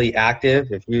really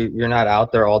active, if you're not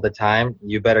out there all the time,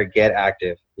 you better get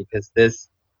active, because this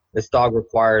dog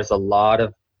requires a lot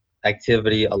of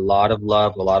activity, a lot of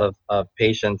love, a lot of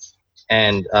patience,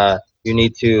 and you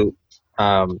need to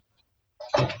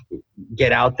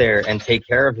get out there and take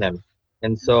care of him.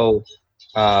 And so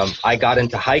I got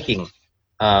into hiking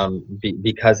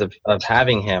because of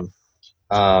having him.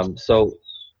 So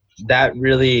that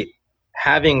really,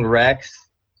 having Rex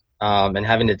and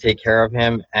having to take care of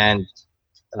him and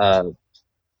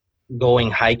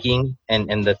going hiking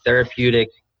and the therapeutic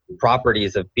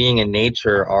properties of being in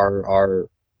nature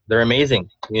they're amazing.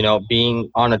 You know, being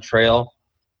on a trail,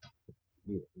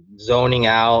 zoning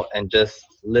out and just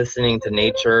listening to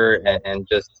nature and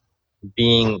just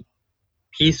being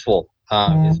peaceful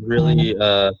is really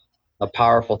a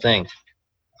powerful thing.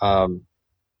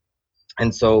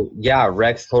 And so, yeah,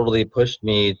 Rex totally pushed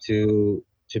me to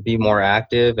be more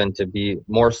active and to be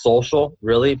more social,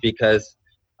 really, because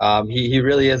he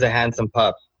really is a handsome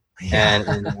pup. Yeah.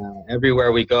 And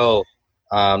everywhere we go,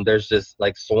 there's just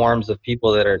like swarms of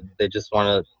people they just want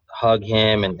to hug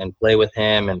him and play with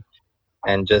him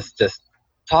and just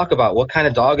talk about what kind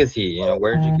of dog is he, you know,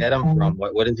 where did you get him from,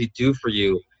 what does he do for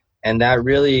you. And that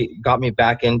really got me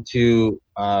back into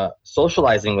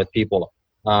socializing with people.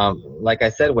 Like I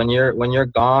said, when you're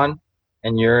gone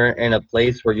and you're in a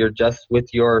place where you're just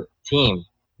with your team,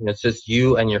 you know, it's just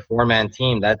you and your 4-man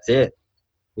team, that's it.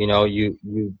 You know,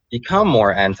 you become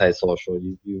more antisocial.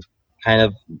 You kind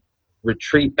of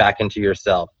retreat back into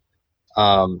yourself.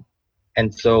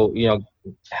 And so, you know,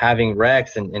 having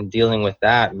Rex and dealing with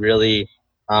that really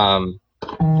helped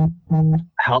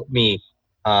me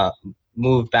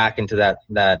move back into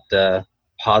that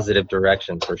positive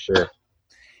direction, for sure.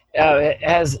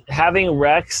 Has having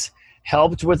Rex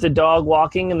helped with the dog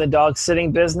walking and the dog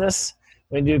sitting business?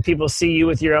 I mean, do people see you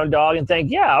with your own dog and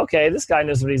think, yeah, okay, this guy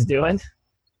knows what he's doing?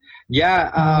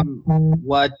 Yeah.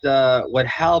 What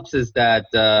helps is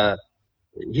that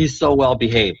he's so well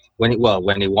behaved when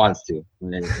he wants to.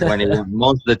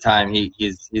 Most of the time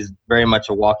he's very much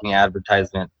a walking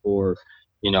advertisement for,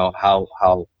 you know,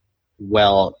 how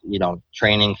well, you know,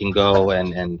 training can go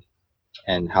and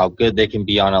how good they can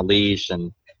be on a leash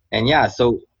and yeah.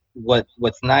 So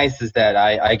what's nice is that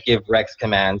I give Rex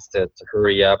commands to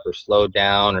hurry up or slow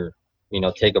down or, you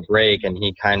know, take a break, and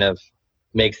he kind of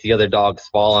makes the other dogs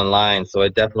fall in line. So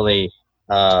it definitely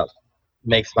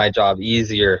makes my job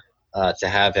easier to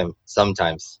have him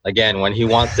sometimes, again, when he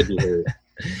wants to be heard.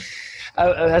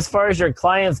 As far as your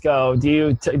clients go, do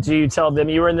you tell them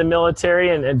you were in the military,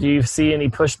 and do you see any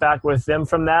pushback with them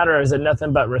from that, or is it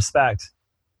nothing but respect?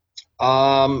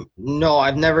 No,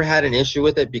 I've never had an issue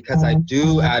with it, because I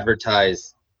do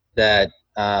advertise that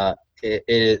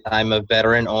I'm a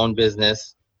veteran-owned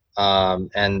business,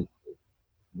 and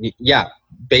yeah,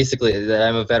 basically that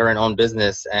I'm a veteran-owned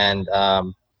business, and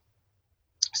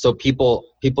so people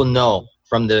know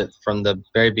from the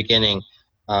very beginning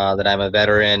that I'm a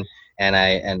veteran,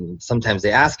 and sometimes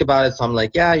they ask about it, so I'm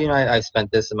like, yeah, you know, I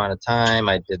spent this amount of time,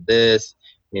 I did this,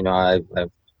 you know,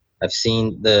 I've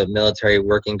seen the military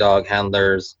working dog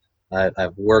handlers,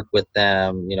 I've worked with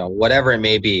them, you know, whatever it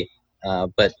may be.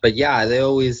 But yeah, they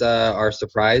always are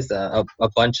surprised. A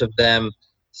bunch of them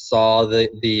saw the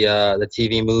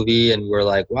TV movie and were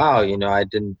like, "Wow, I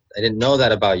didn't know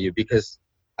that about you," because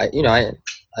I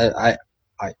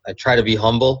try to be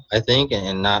humble, I think,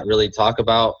 and not really talk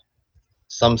about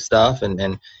some stuff,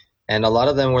 and a lot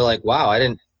of them were like, "Wow, I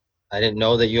didn't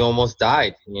know that you almost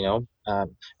died,"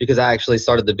 because I actually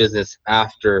started the business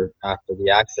after the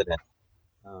accident.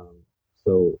 Um,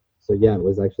 so yeah, it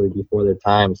was actually before their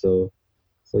time. So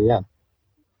yeah.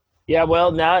 Yeah,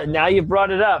 well, now you've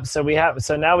brought it up, so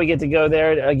now we get to go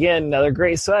there again. Another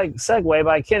great segue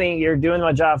by Kenny. You're doing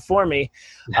my job for me.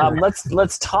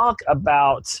 Let's talk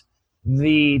about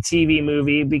the TV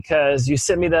movie, because you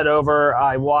sent me that over.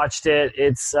 I watched it.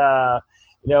 It's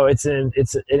it's an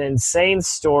insane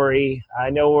story. I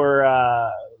know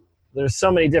there's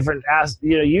so many different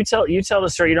you tell the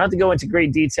story. You don't have to go into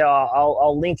great detail.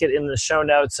 I'll link it in the show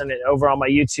notes and over on my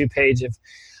YouTube page if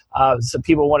so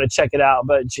people want to check it out.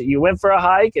 But you went for a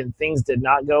hike and things did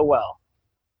not go well.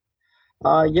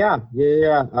 Yeah.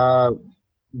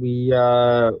 We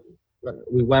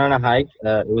went on a hike.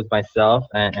 It was myself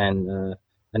and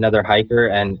another hiker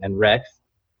and Rex.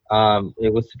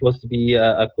 It was supposed to be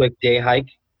a quick day hike.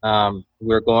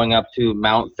 We're going up to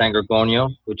Mount San Gorgonio,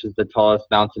 which is the tallest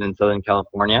mountain in Southern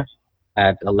California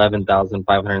at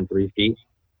 11,503 feet.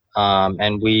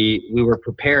 And we were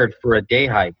prepared for a day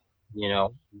hike,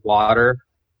 water,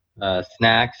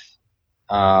 snacks,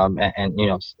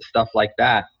 and stuff like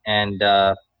that. And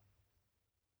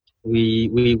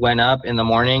we went up in the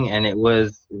morning, and it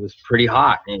was pretty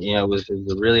hot. And, it was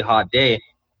a really hot day.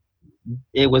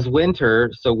 It was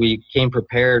winter, so we came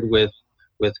prepared with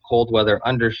cold weather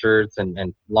undershirts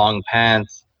and long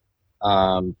pants,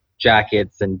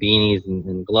 jackets and beanies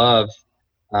and gloves.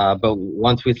 But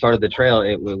once we started the trail,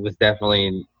 it was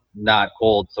definitely not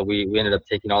cold, so we ended up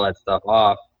taking all that stuff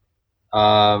off.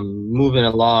 Moving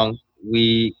along,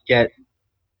 we get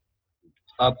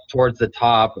up towards the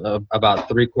top, about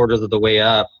 3/4 of the way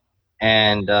up,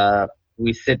 and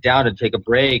we sit down to take a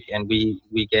break, and we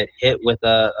get hit with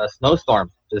a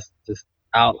snowstorm just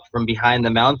out from behind the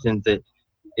mountains.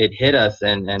 It hit us,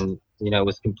 and it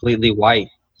was completely white.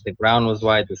 The ground was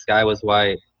white, the sky was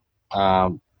white.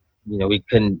 We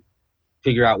couldn't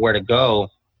figure out where to go.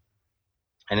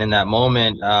 And in that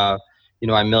moment,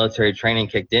 my military training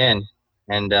kicked in,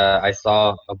 and I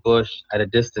saw a bush at a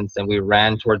distance, and we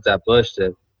ran towards that bush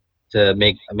to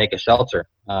make a shelter.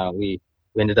 We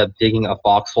ended up digging a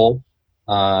foxhole,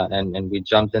 and we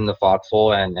jumped in the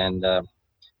foxhole, and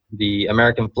the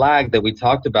American flag that we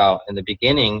talked about in the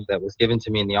beginning that was given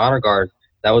to me in the Honor Guard,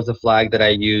 that was the flag that I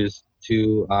used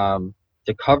to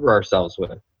cover ourselves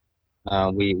with.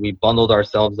 We bundled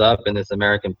ourselves up in this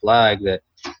American flag that,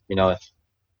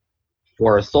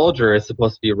 for a soldier, is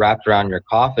supposed to be wrapped around your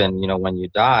coffin, when you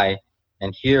die.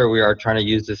 And here we are trying to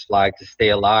use this flag to stay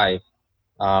alive.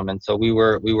 And so we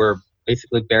were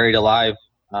basically buried alive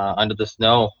under the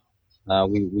snow.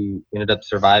 We ended up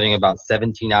surviving about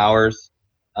 17 hours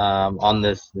on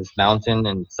this mountain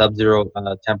in sub-zero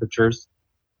temperatures.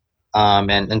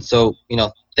 And so,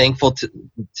 thankful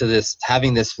to this,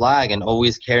 having this flag and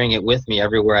always carrying it with me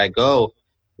everywhere I go,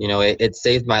 it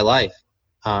saved my life.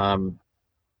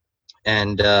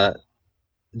 And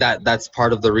that's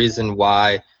part of the reason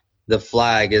why the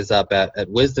flag is up at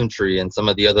Wisdom Tree and some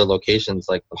of the other locations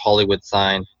like the Hollywood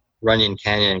sign, Runyon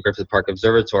Canyon, and Griffith Park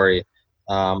Observatory.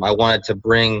 I wanted to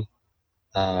bring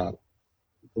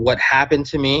what happened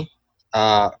to me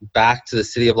back to the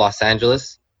city of Los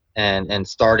Angeles and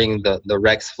starting the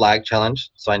Rex Flag Challenge.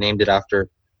 So I named it after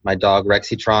my dog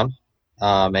Rexitron.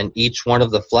 And each one of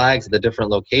the flags at the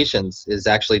different locations is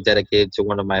actually dedicated to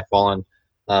one of my fallen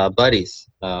buddies,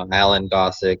 Alan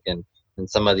Gossick and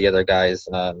some of the other guys,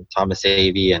 Thomas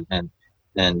Avey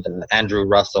and Andrew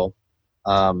Russell.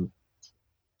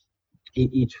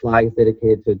 Each flag is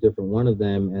dedicated to a different one of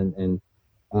them, and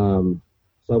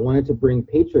so I wanted to bring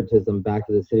patriotism back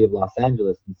to the city of Los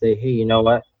Angeles and say, hey, you know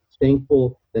what?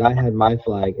 Thankful that I had my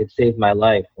flag. It saved my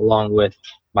life, along with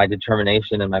my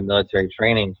determination and my military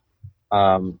training.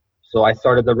 So I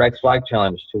started the Rex Flag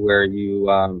Challenge, to where you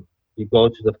go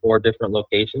to the 4 different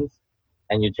locations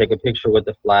and you take a picture with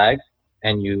the flag,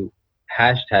 and you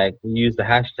use the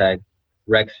hashtag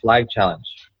Rex Flag Challenge.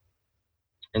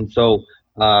 And so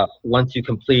once you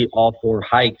complete all 4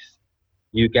 hikes,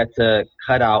 you get to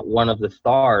cut out one of the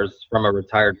stars from a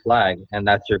retired flag, and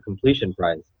that's your completion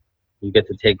prize. You get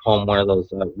to take home one of those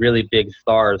really big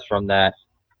stars from that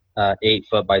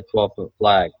 8-foot by 12-foot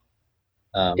flag.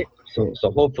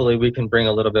 So hopefully we can bring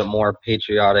a little bit more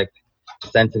patriotic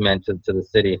sentiment to the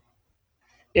city.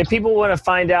 If people want to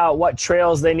find out what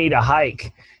trails they need to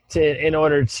hike in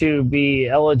order to be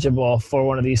eligible for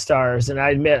one of these stars. And I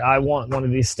admit I want one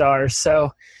of these stars.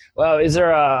 So, well, is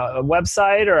there a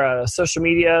website or a social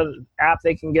media app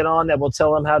they can get on that will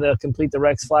tell them how to complete the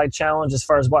Rex Flag Challenge as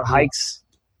far as what hikes?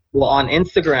 Well, on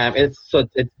Instagram, it's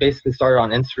basically started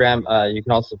on Instagram. You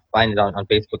can also find it on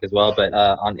Facebook as well. But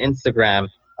on Instagram,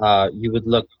 you would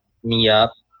look me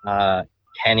up,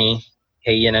 Kenny,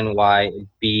 KENNY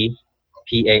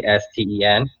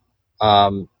BPASTEN,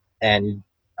 and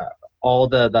all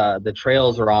the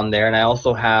trails are on there. And I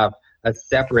also have a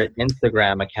separate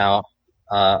Instagram account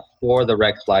for the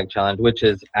Rex Flag Challenge, which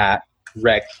is at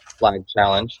Rex Flag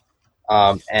Challenge,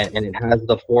 and it has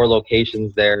the 4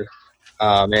 locations there.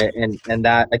 And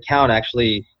that account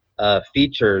actually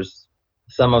features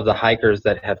some of the hikers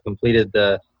that have completed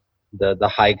the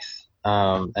hikes,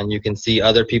 and you can see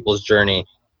other people's journey,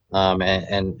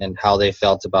 and how they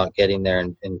felt about getting there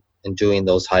and doing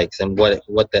those hikes, and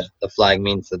what the flag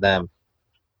means to them.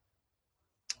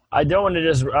 I don't want to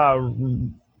just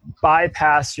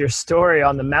bypass your story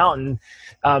on the mountain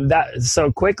that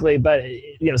so quickly, but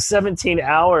 17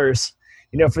 hours.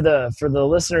 For the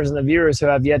listeners and the viewers who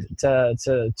have yet to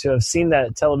have seen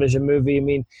that television movie, I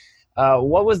mean,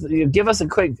 what was? Give us a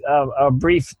quick, a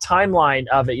brief timeline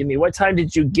of it. I mean, what time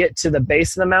did you get to the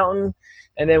base of the mountain,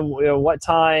 and then what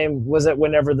time was it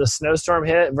whenever the snowstorm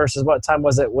hit versus what time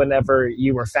was it whenever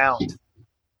you were found?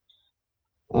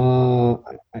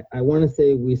 I want to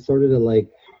say we started at like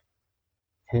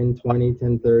 10:20,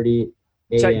 10:30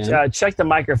 a.m. Check the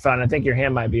microphone. I think your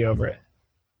hand might be over it.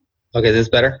 Okay, is this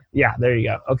better? Yeah, there you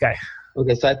go. Okay.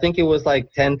 Okay, so I think it was like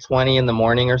 10:20 in the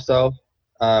morning or so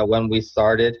when we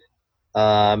started.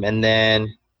 And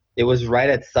then it was right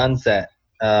at sunset.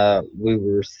 We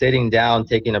were sitting down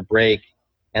taking a break,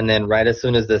 and then right as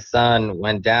soon as the sun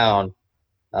went down,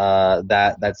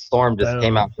 that storm just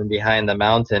came out from behind the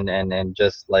mountain and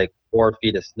just like 4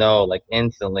 feet of snow, like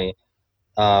instantly.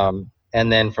 And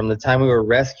then from the time we were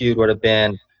rescued would have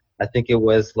been, I think it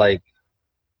was like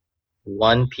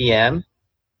 1 p.m.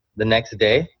 the next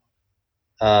day.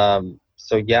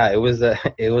 So yeah, it was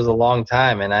a long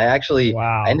time, and I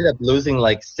ended up losing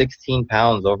like 16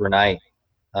 pounds overnight,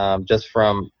 just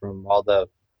from all the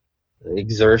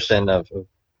exertion of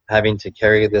having to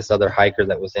carry this other hiker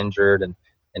that was injured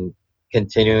and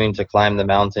continuing to climb the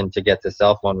mountain to get to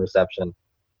cell phone reception.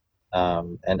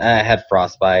 And I had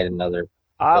frostbite and other.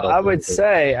 I would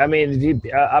say, I mean,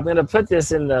 I'm going to put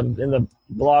this in the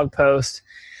blog post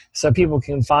so people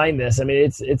can find this. I mean,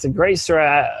 it's a great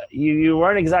story. You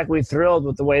weren't exactly thrilled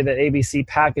with the way that ABC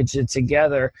packaged it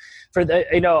together.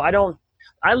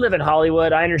 I live in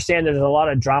Hollywood. I understand there's a lot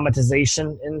of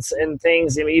dramatization in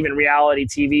things. I mean, even reality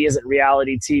TV isn't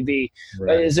reality TV.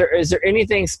 Right. Is there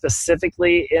anything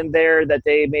specifically in there that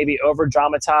they maybe over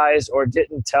dramatized or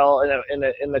didn't tell in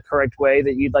the correct way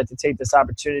that you'd like to take this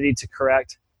opportunity to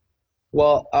correct?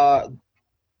 Well,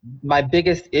 my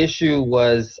biggest issue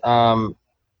was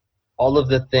all of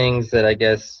the things that I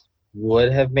guess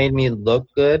would have made me look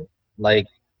good, like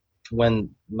when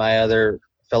my other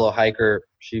fellow hiker,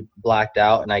 she blacked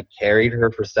out and I carried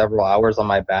her for several hours on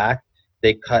my back.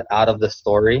 They cut out of the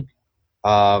story,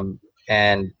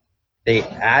 and they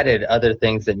added other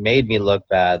things that made me look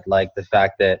bad, like the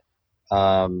fact that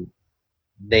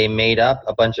they made up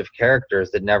a bunch of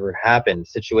characters that never happened,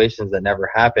 situations that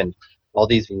never happened, all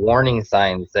these warning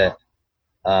signs that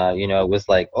it was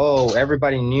like, oh,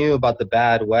 everybody knew about the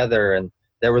bad weather, and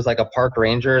there was like a park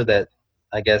ranger that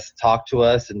I guess talked to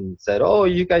us and said, oh,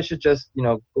 you guys should just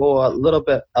go a little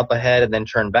bit up ahead and then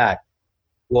turn back.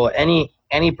 Well,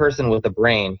 any person with a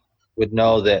brain would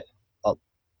know that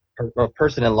a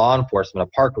person in law enforcement,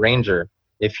 a park ranger,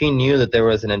 if he knew that there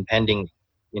was an impending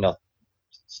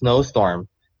snowstorm,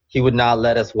 he would not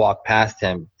let us walk past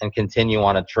him and continue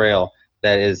on a trail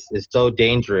that is so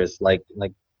dangerous, like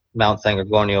Mount San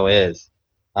Gorgonio is.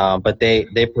 But they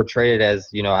portrayed it as,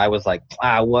 I was like,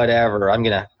 whatever, I'm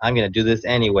gonna do this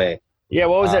anyway. Yeah,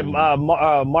 what was it?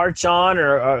 March on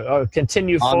or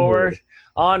continue forward?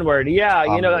 Onward. Yeah,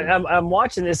 onward. I'm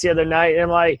watching this the other night, and I'm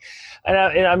like, and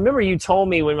I remember you told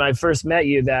me when I first met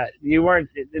you that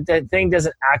that thing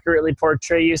doesn't accurately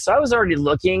portray you. So I was already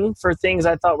looking for things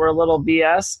I thought were a little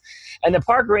BS. And the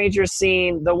park ranger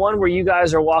scene, the one where you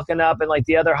guys are walking up and like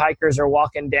the other hikers are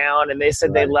walking down, and they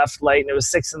said They left late and it was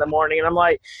 6 a.m, and I'm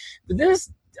like, this.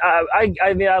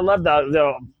 I mean, I love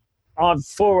the on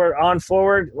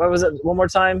forward. What was it? One more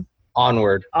time.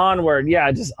 Onward. Onward, yeah,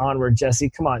 just Onward, Jesse.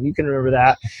 Come on, you can remember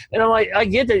that. And I'm like, I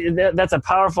get that that's a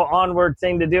powerful Onward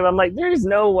thing to do. I'm like, there's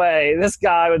no way this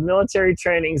guy with military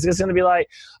training is just going to be like,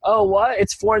 oh, what?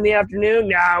 It's 4 p.m.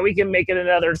 Nah, we can make it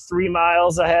another 3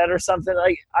 miles ahead or something.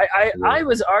 Like, I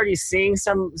was already seeing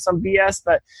some BS,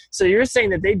 but so you're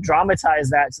saying that they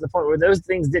dramatized that to the point where those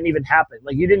things didn't even happen.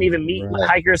 Like, you didn't even meet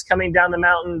hikers coming down the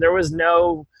mountain. There was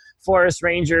no forest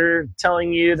ranger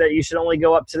telling you that you should only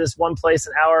go up to this one place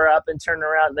an hour up and turn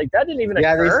around. Like, that didn't even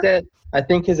occur. Yeah, they said, I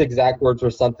think his exact words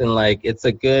were something like, it's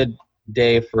a good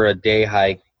day for a day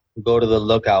hike. Go to the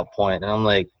lookout point. And I'm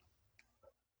like,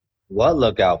 what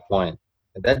lookout point?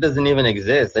 That doesn't even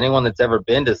exist. Anyone that's ever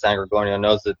been to San Gorgonio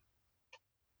knows that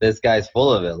this guy's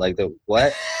full of it. Like, the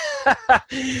what?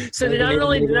 So not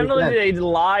only did they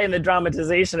lie in the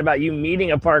dramatization about you meeting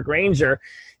a park ranger,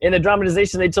 in the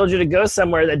dramatization they told you to go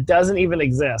somewhere that doesn't even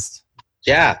exist.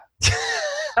 Yeah.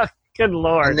 Good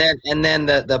Lord. And then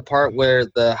the part where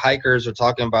the hikers are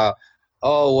talking about,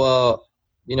 oh, well,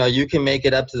 you know, you can make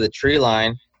it up to the tree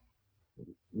line.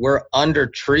 We're under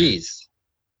trees.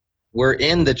 We're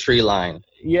in the tree line.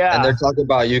 Yeah. And they're talking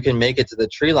about you can make it to the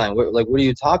tree line. Like, what are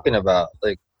you talking about?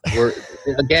 Like,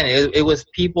 it was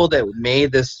people that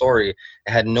made this story,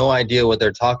 had no idea what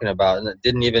they're talking about, and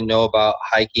didn't even know about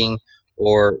hiking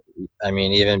or, I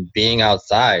mean, even being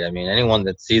outside. I mean, anyone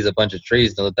that sees a bunch of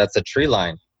trees knows that's a tree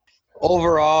line.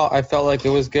 Overall, I felt like it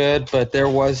was good, but there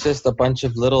was just a bunch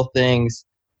of little things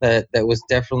that was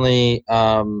definitely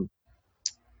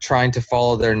trying to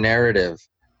follow their narrative.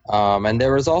 And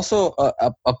there was also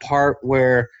a part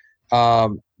where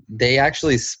they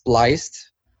actually spliced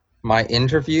my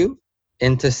interview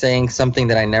into saying something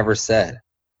that I never said.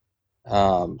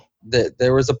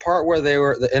 There was a part where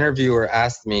the interviewer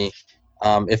asked me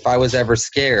if I was ever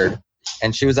scared,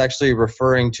 and she was actually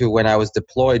referring to when I was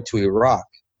deployed to Iraq.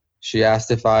 She asked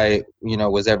if I,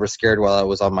 was ever scared while I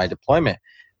was on my deployment.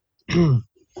 And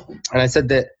I said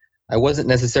that I wasn't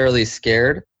necessarily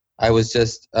scared. I was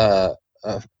just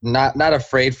not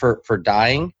afraid for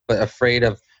dying, but afraid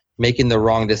of making the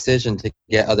wrong decision to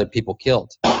get other people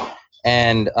killed.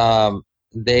 And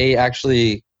they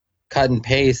actually cut and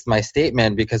paste my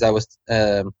statement because I was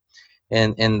in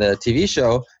the TV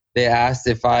show. They asked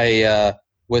if I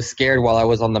was scared while I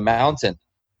was on the mountain,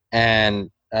 and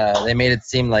they made it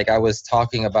seem like I was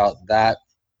talking about that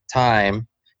time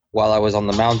while I was on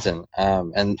the mountain,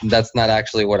 and that's not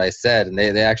actually what I said. And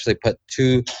they actually put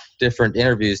 2 different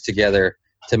interviews together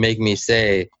to make me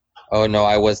say, "Oh no,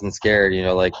 I wasn't scared,"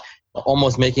 like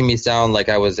almost making me sound like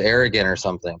I was arrogant or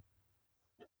something.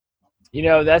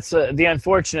 That's the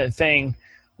unfortunate thing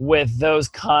with those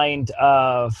kind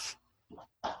of,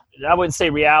 I wouldn't say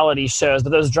reality shows, but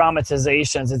those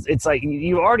dramatizations. It's like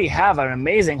you already have an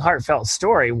amazing heartfelt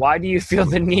story. Why do you feel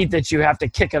the need that you have to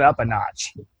kick it up a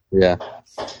notch? Yeah.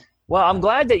 Well, I'm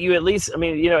glad that you at least,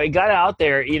 it got out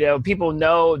there. People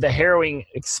know the harrowing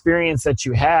experience that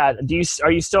you had.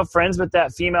 Are you still friends with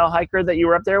that female hiker that you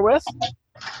were up there with?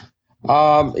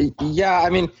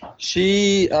 Yeah,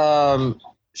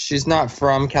 she's not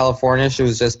from California. She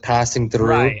was just passing through.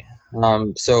 Right.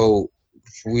 So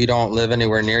we don't live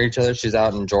anywhere near each other. She's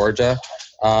out in Georgia.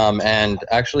 And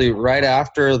actually right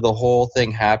after the whole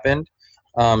thing happened,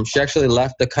 she actually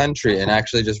left the country and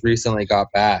actually just recently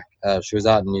got back. She was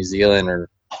out in New Zealand or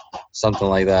something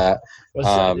like that.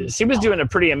 Well, she was doing a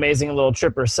pretty amazing little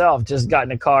trip herself, just got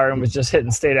in a car and was just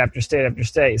hitting state after state after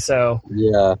state. So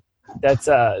yeah, that's,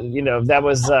 that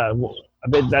was, I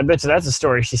bet you that's a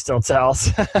story she still tells.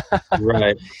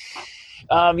 Right.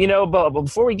 But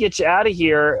before we get you out of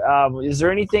here, is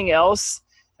there anything else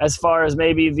as far as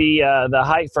maybe the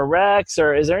hike for Rex,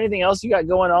 or is there anything else you got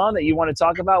going on that you want to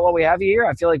talk about while we have you here?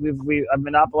 I feel like I've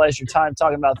monopolized your time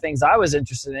talking about things I was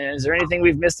interested in. Is there anything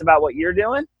we've missed about what you're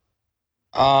doing?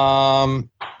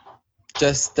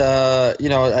 Just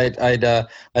I'd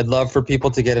love for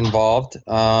people to get involved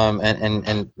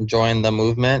and join the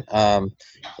movement.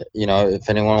 If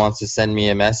anyone wants to send me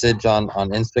a message on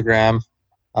Instagram,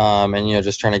 and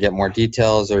just trying to get more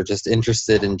details or just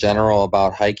interested in general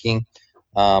about hiking,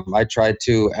 I try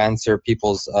to answer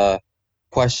people's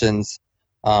questions,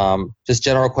 just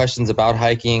general questions about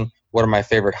hiking. What are my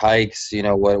favorite hikes?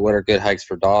 What are good hikes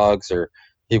for dogs or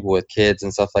people with kids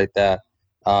and stuff like that.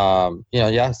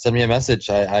 Send me a message.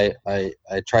 I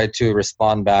try to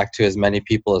respond back to as many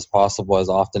people as possible, as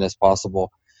often as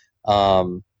possible.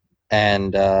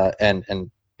 And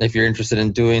if you're interested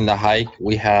in doing the hike,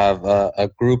 we have a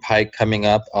group hike coming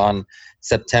up on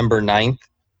September 9th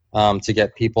to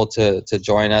get people to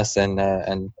join us and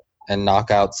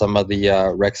knock out some of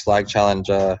the Rex Flag Challenge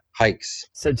hikes.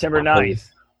 September 9th.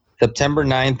 September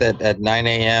 9th at 9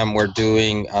 a.m. we're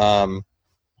doing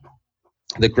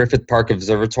the Griffith Park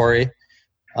Observatory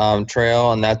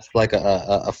trail, and that's like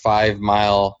a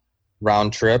 5-mile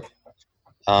round trip.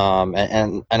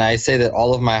 And I say that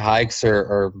all of my hikes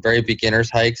are very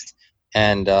beginners hikes,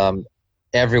 and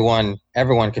everyone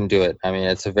can do it. I mean,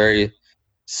 it's a very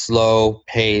slow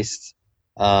paced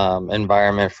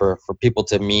environment for people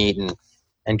to meet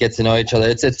and get to know each other.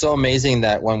 It's so amazing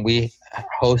that when we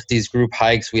host these group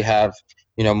hikes, we have,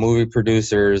 movie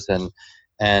producers and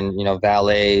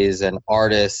valets and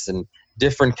artists and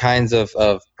different kinds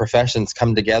of professions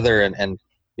come together, and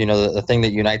the thing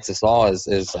that unites us all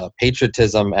is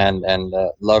patriotism and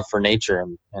love for nature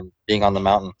and being on the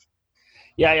mountain.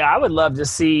 Yeah, I would love to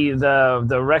see the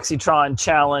Rexitron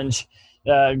Challenge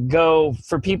go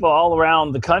for people all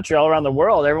around the country, all around the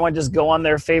world. Everyone just go on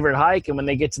their favorite hike, and when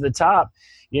they get to the top,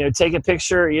 take a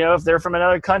picture. If they're from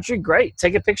another country, great.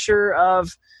 Take a picture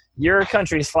of your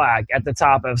country's flag at the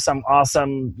top of some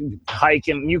awesome hike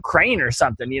in Ukraine or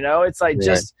something. It's like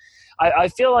I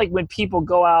feel like when people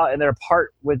go out and they're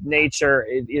part with nature,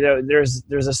 there's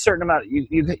a certain amount.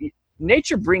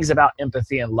 Nature brings about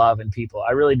empathy and love in people.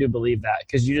 I really do believe that,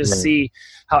 because you just see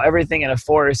how everything in a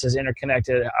forest is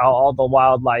interconnected, how all the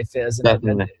wildlife is.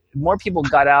 And more people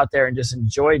got out there and just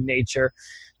enjoyed nature.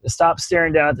 Stop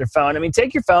staring down at their phone. I mean,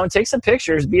 take your phone, take some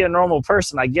pictures, be a normal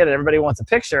person. I get it. Everybody wants a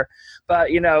picture, but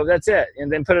that's it.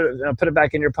 And then put it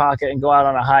back in your pocket and go out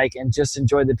on a hike and just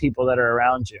enjoy the people that are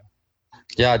around you.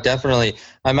 Yeah, definitely.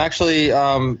 I'm actually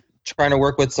trying to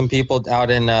work with some people out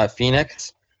in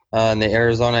Phoenix, in the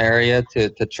Arizona area, to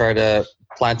try to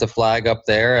plant a flag up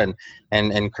there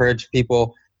and encourage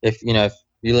people. If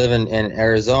you live in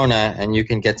Arizona and you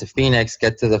can get to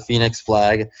the Phoenix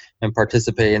flag and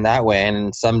participate in that way.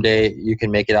 And someday you can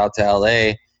make it out to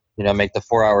LA, make the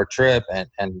 4-hour trip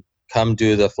and come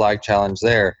do the flag challenge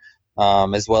there,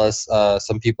 as well as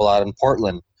some people out in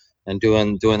Portland and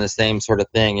doing the same sort of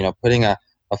thing, putting a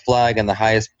flag in the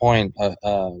highest point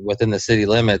within the city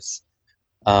limits,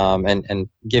 and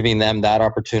giving them that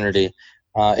opportunity.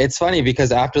 It's funny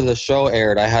because after the show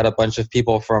aired, I had a bunch of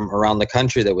people from around the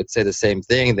country that would say the same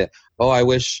thing, that, I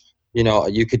wish,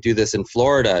 you could do this in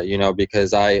Florida,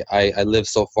 because I live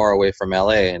so far away from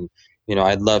LA, and,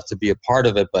 I'd love to be a part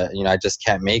of it, but, I just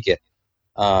can't make it.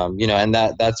 And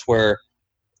that's where,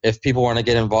 if people want to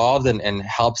get involved and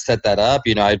help set that up,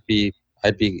 I'd be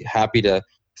happy to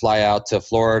fly out to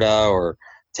Florida or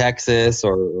Texas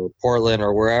or Portland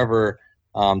or wherever,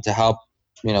 to help,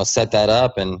 set that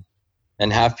up and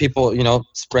have people,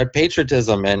 spread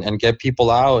patriotism and get people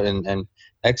out and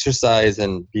exercise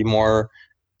and be more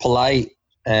polite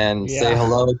and say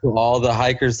hello to all the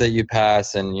hikers that you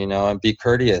pass and, and be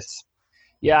courteous.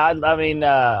 Yeah, I mean,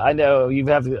 I know you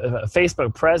have a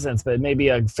Facebook presence, but maybe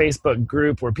a Facebook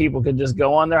group where people could just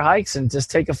go on their hikes and just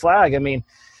take a flag. I mean,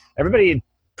 everybody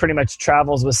pretty much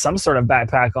travels with some sort of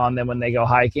backpack on them when they go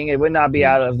hiking. It would not be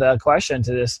out of the question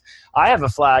to this. I have a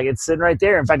flag. It's sitting right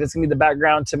there. In fact, it's going to be the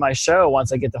background to my show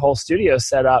once I get the whole studio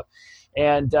set up.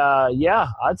 And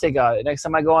I'll take next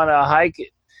time I go on a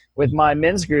hike with my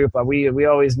men's group, we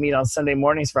always meet on Sunday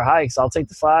mornings for hikes. I'll take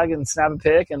the flag and snap a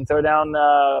pic and throw down,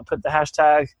 put the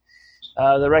hashtag,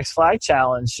 the Rex Flag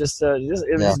Challenge. Just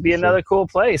be another cool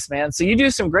place, man. So you do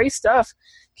some great stuff,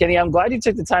 Kenny. I'm glad you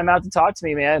took the time out to talk to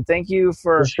me, man. Thank you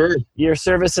for your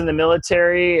service in the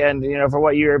military and, for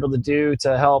what you were able to do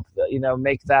to help,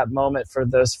 make that moment for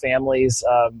those families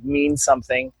mean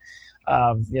something.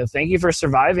 Thank you for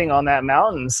surviving on that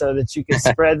mountain so that you could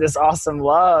spread this awesome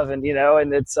love. And,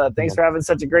 and it's thanks for having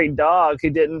such a great dog who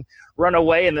didn't run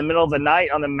away in the middle of the night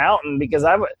on the mountain, because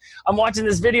I'm watching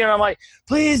this video and I'm like,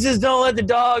 please just don't let the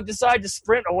dog decide to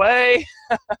sprint away.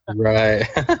 Right.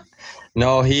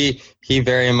 No, he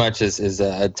very much is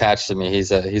attached to me.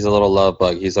 He's a little love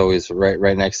bug. He's always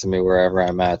right next to me wherever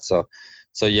I'm at. So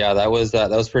yeah, that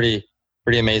was pretty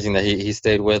amazing that he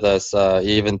stayed with us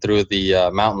even through the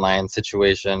mountain lion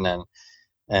situation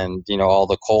and all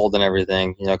the cold and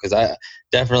everything, because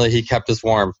he kept us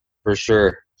warm for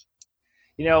sure.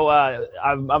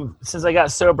 I'm since I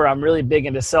got sober, I'm really big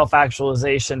into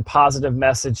self-actualization, positive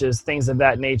messages, things of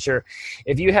that nature.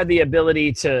 If you had the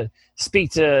ability to speak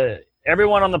to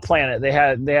everyone on the planet, they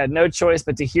had no choice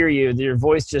but to hear you, your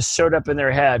voice just showed up in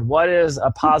their head, what is a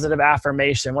positive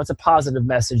affirmation? What's a positive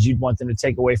message you'd want them to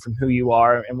take away from who you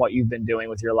are and what you've been doing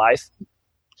with your life?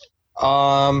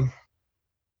 Wow,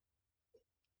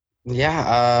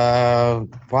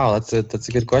 that's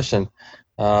a good question.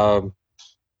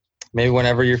 Maybe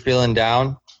whenever you're feeling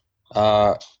down,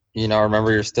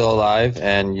 remember you're still alive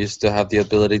and you still have the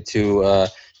ability to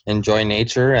enjoy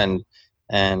nature and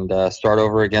start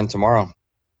over again tomorrow.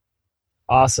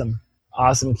 Awesome,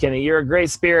 Kenny. You're a great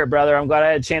spirit, brother. I'm glad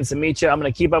I had a chance to meet you. I'm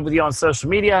going to keep up with you on social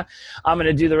media. I'm going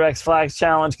to do the Rex Flags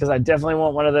Challenge because I definitely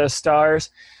want one of those stars.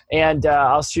 And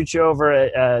I'll shoot you over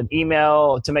an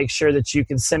email to make sure that you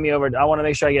can send me over. I want to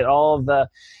make sure I get all of the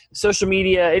social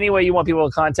media. Any way you want people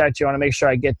to contact you, I want to make sure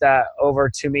I get that over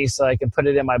to me so I can put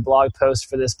it in my blog post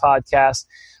for this podcast.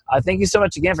 Thank you so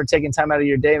much again for taking time out of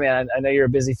your day, man. I know you're a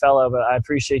busy fellow, but I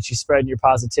appreciate you spreading your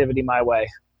positivity my way.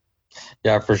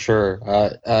 Yeah, for sure.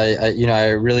 I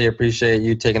really appreciate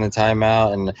you taking the time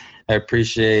out, and I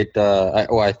appreciate.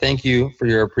 I thank you for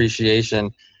your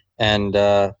appreciation, and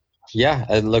I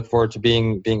look forward to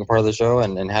being a part of the show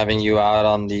and having you out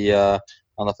on the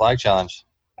Flag Challenge.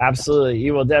 Absolutely.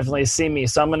 You will definitely see me.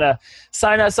 So I'm going to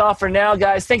sign us off for now,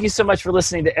 guys. Thank you so much for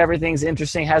listening to Everything's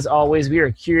Interesting. As always, we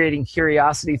are curating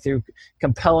curiosity through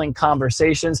compelling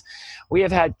conversations. We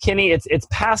have had Kenny. It's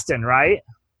Paston, right?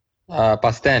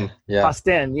 Paston, yeah.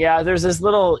 Paston, yeah. There's a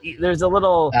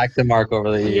little accent mark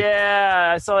over the E.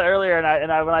 Yeah, I saw it earlier,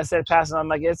 and I when I said Paston, I'm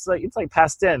like, it's like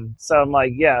Paston. So I'm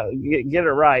like, yeah, get it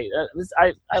right.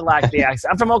 I lack the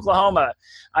accent. I'm from Oklahoma.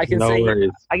 I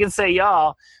can say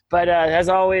y'all, but as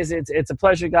always, it's a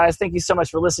pleasure, guys. Thank you so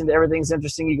much for listening to Everything's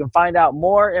Interesting. You can find out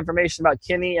more information about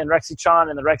Kenny and RexyTron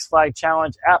and the Rex Flag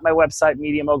Challenge at my website,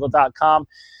 MediaMogul.com.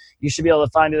 You should be able to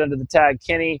find it under the tag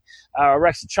Kenny or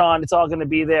RexyTron. It's all going to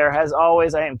be there. As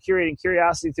always, I am curating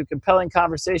curiosity through compelling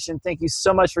conversation. Thank you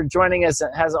so much for joining us.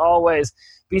 As always,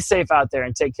 be safe out there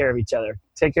and take care of each other.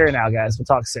 Take care now, guys. We'll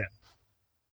talk soon.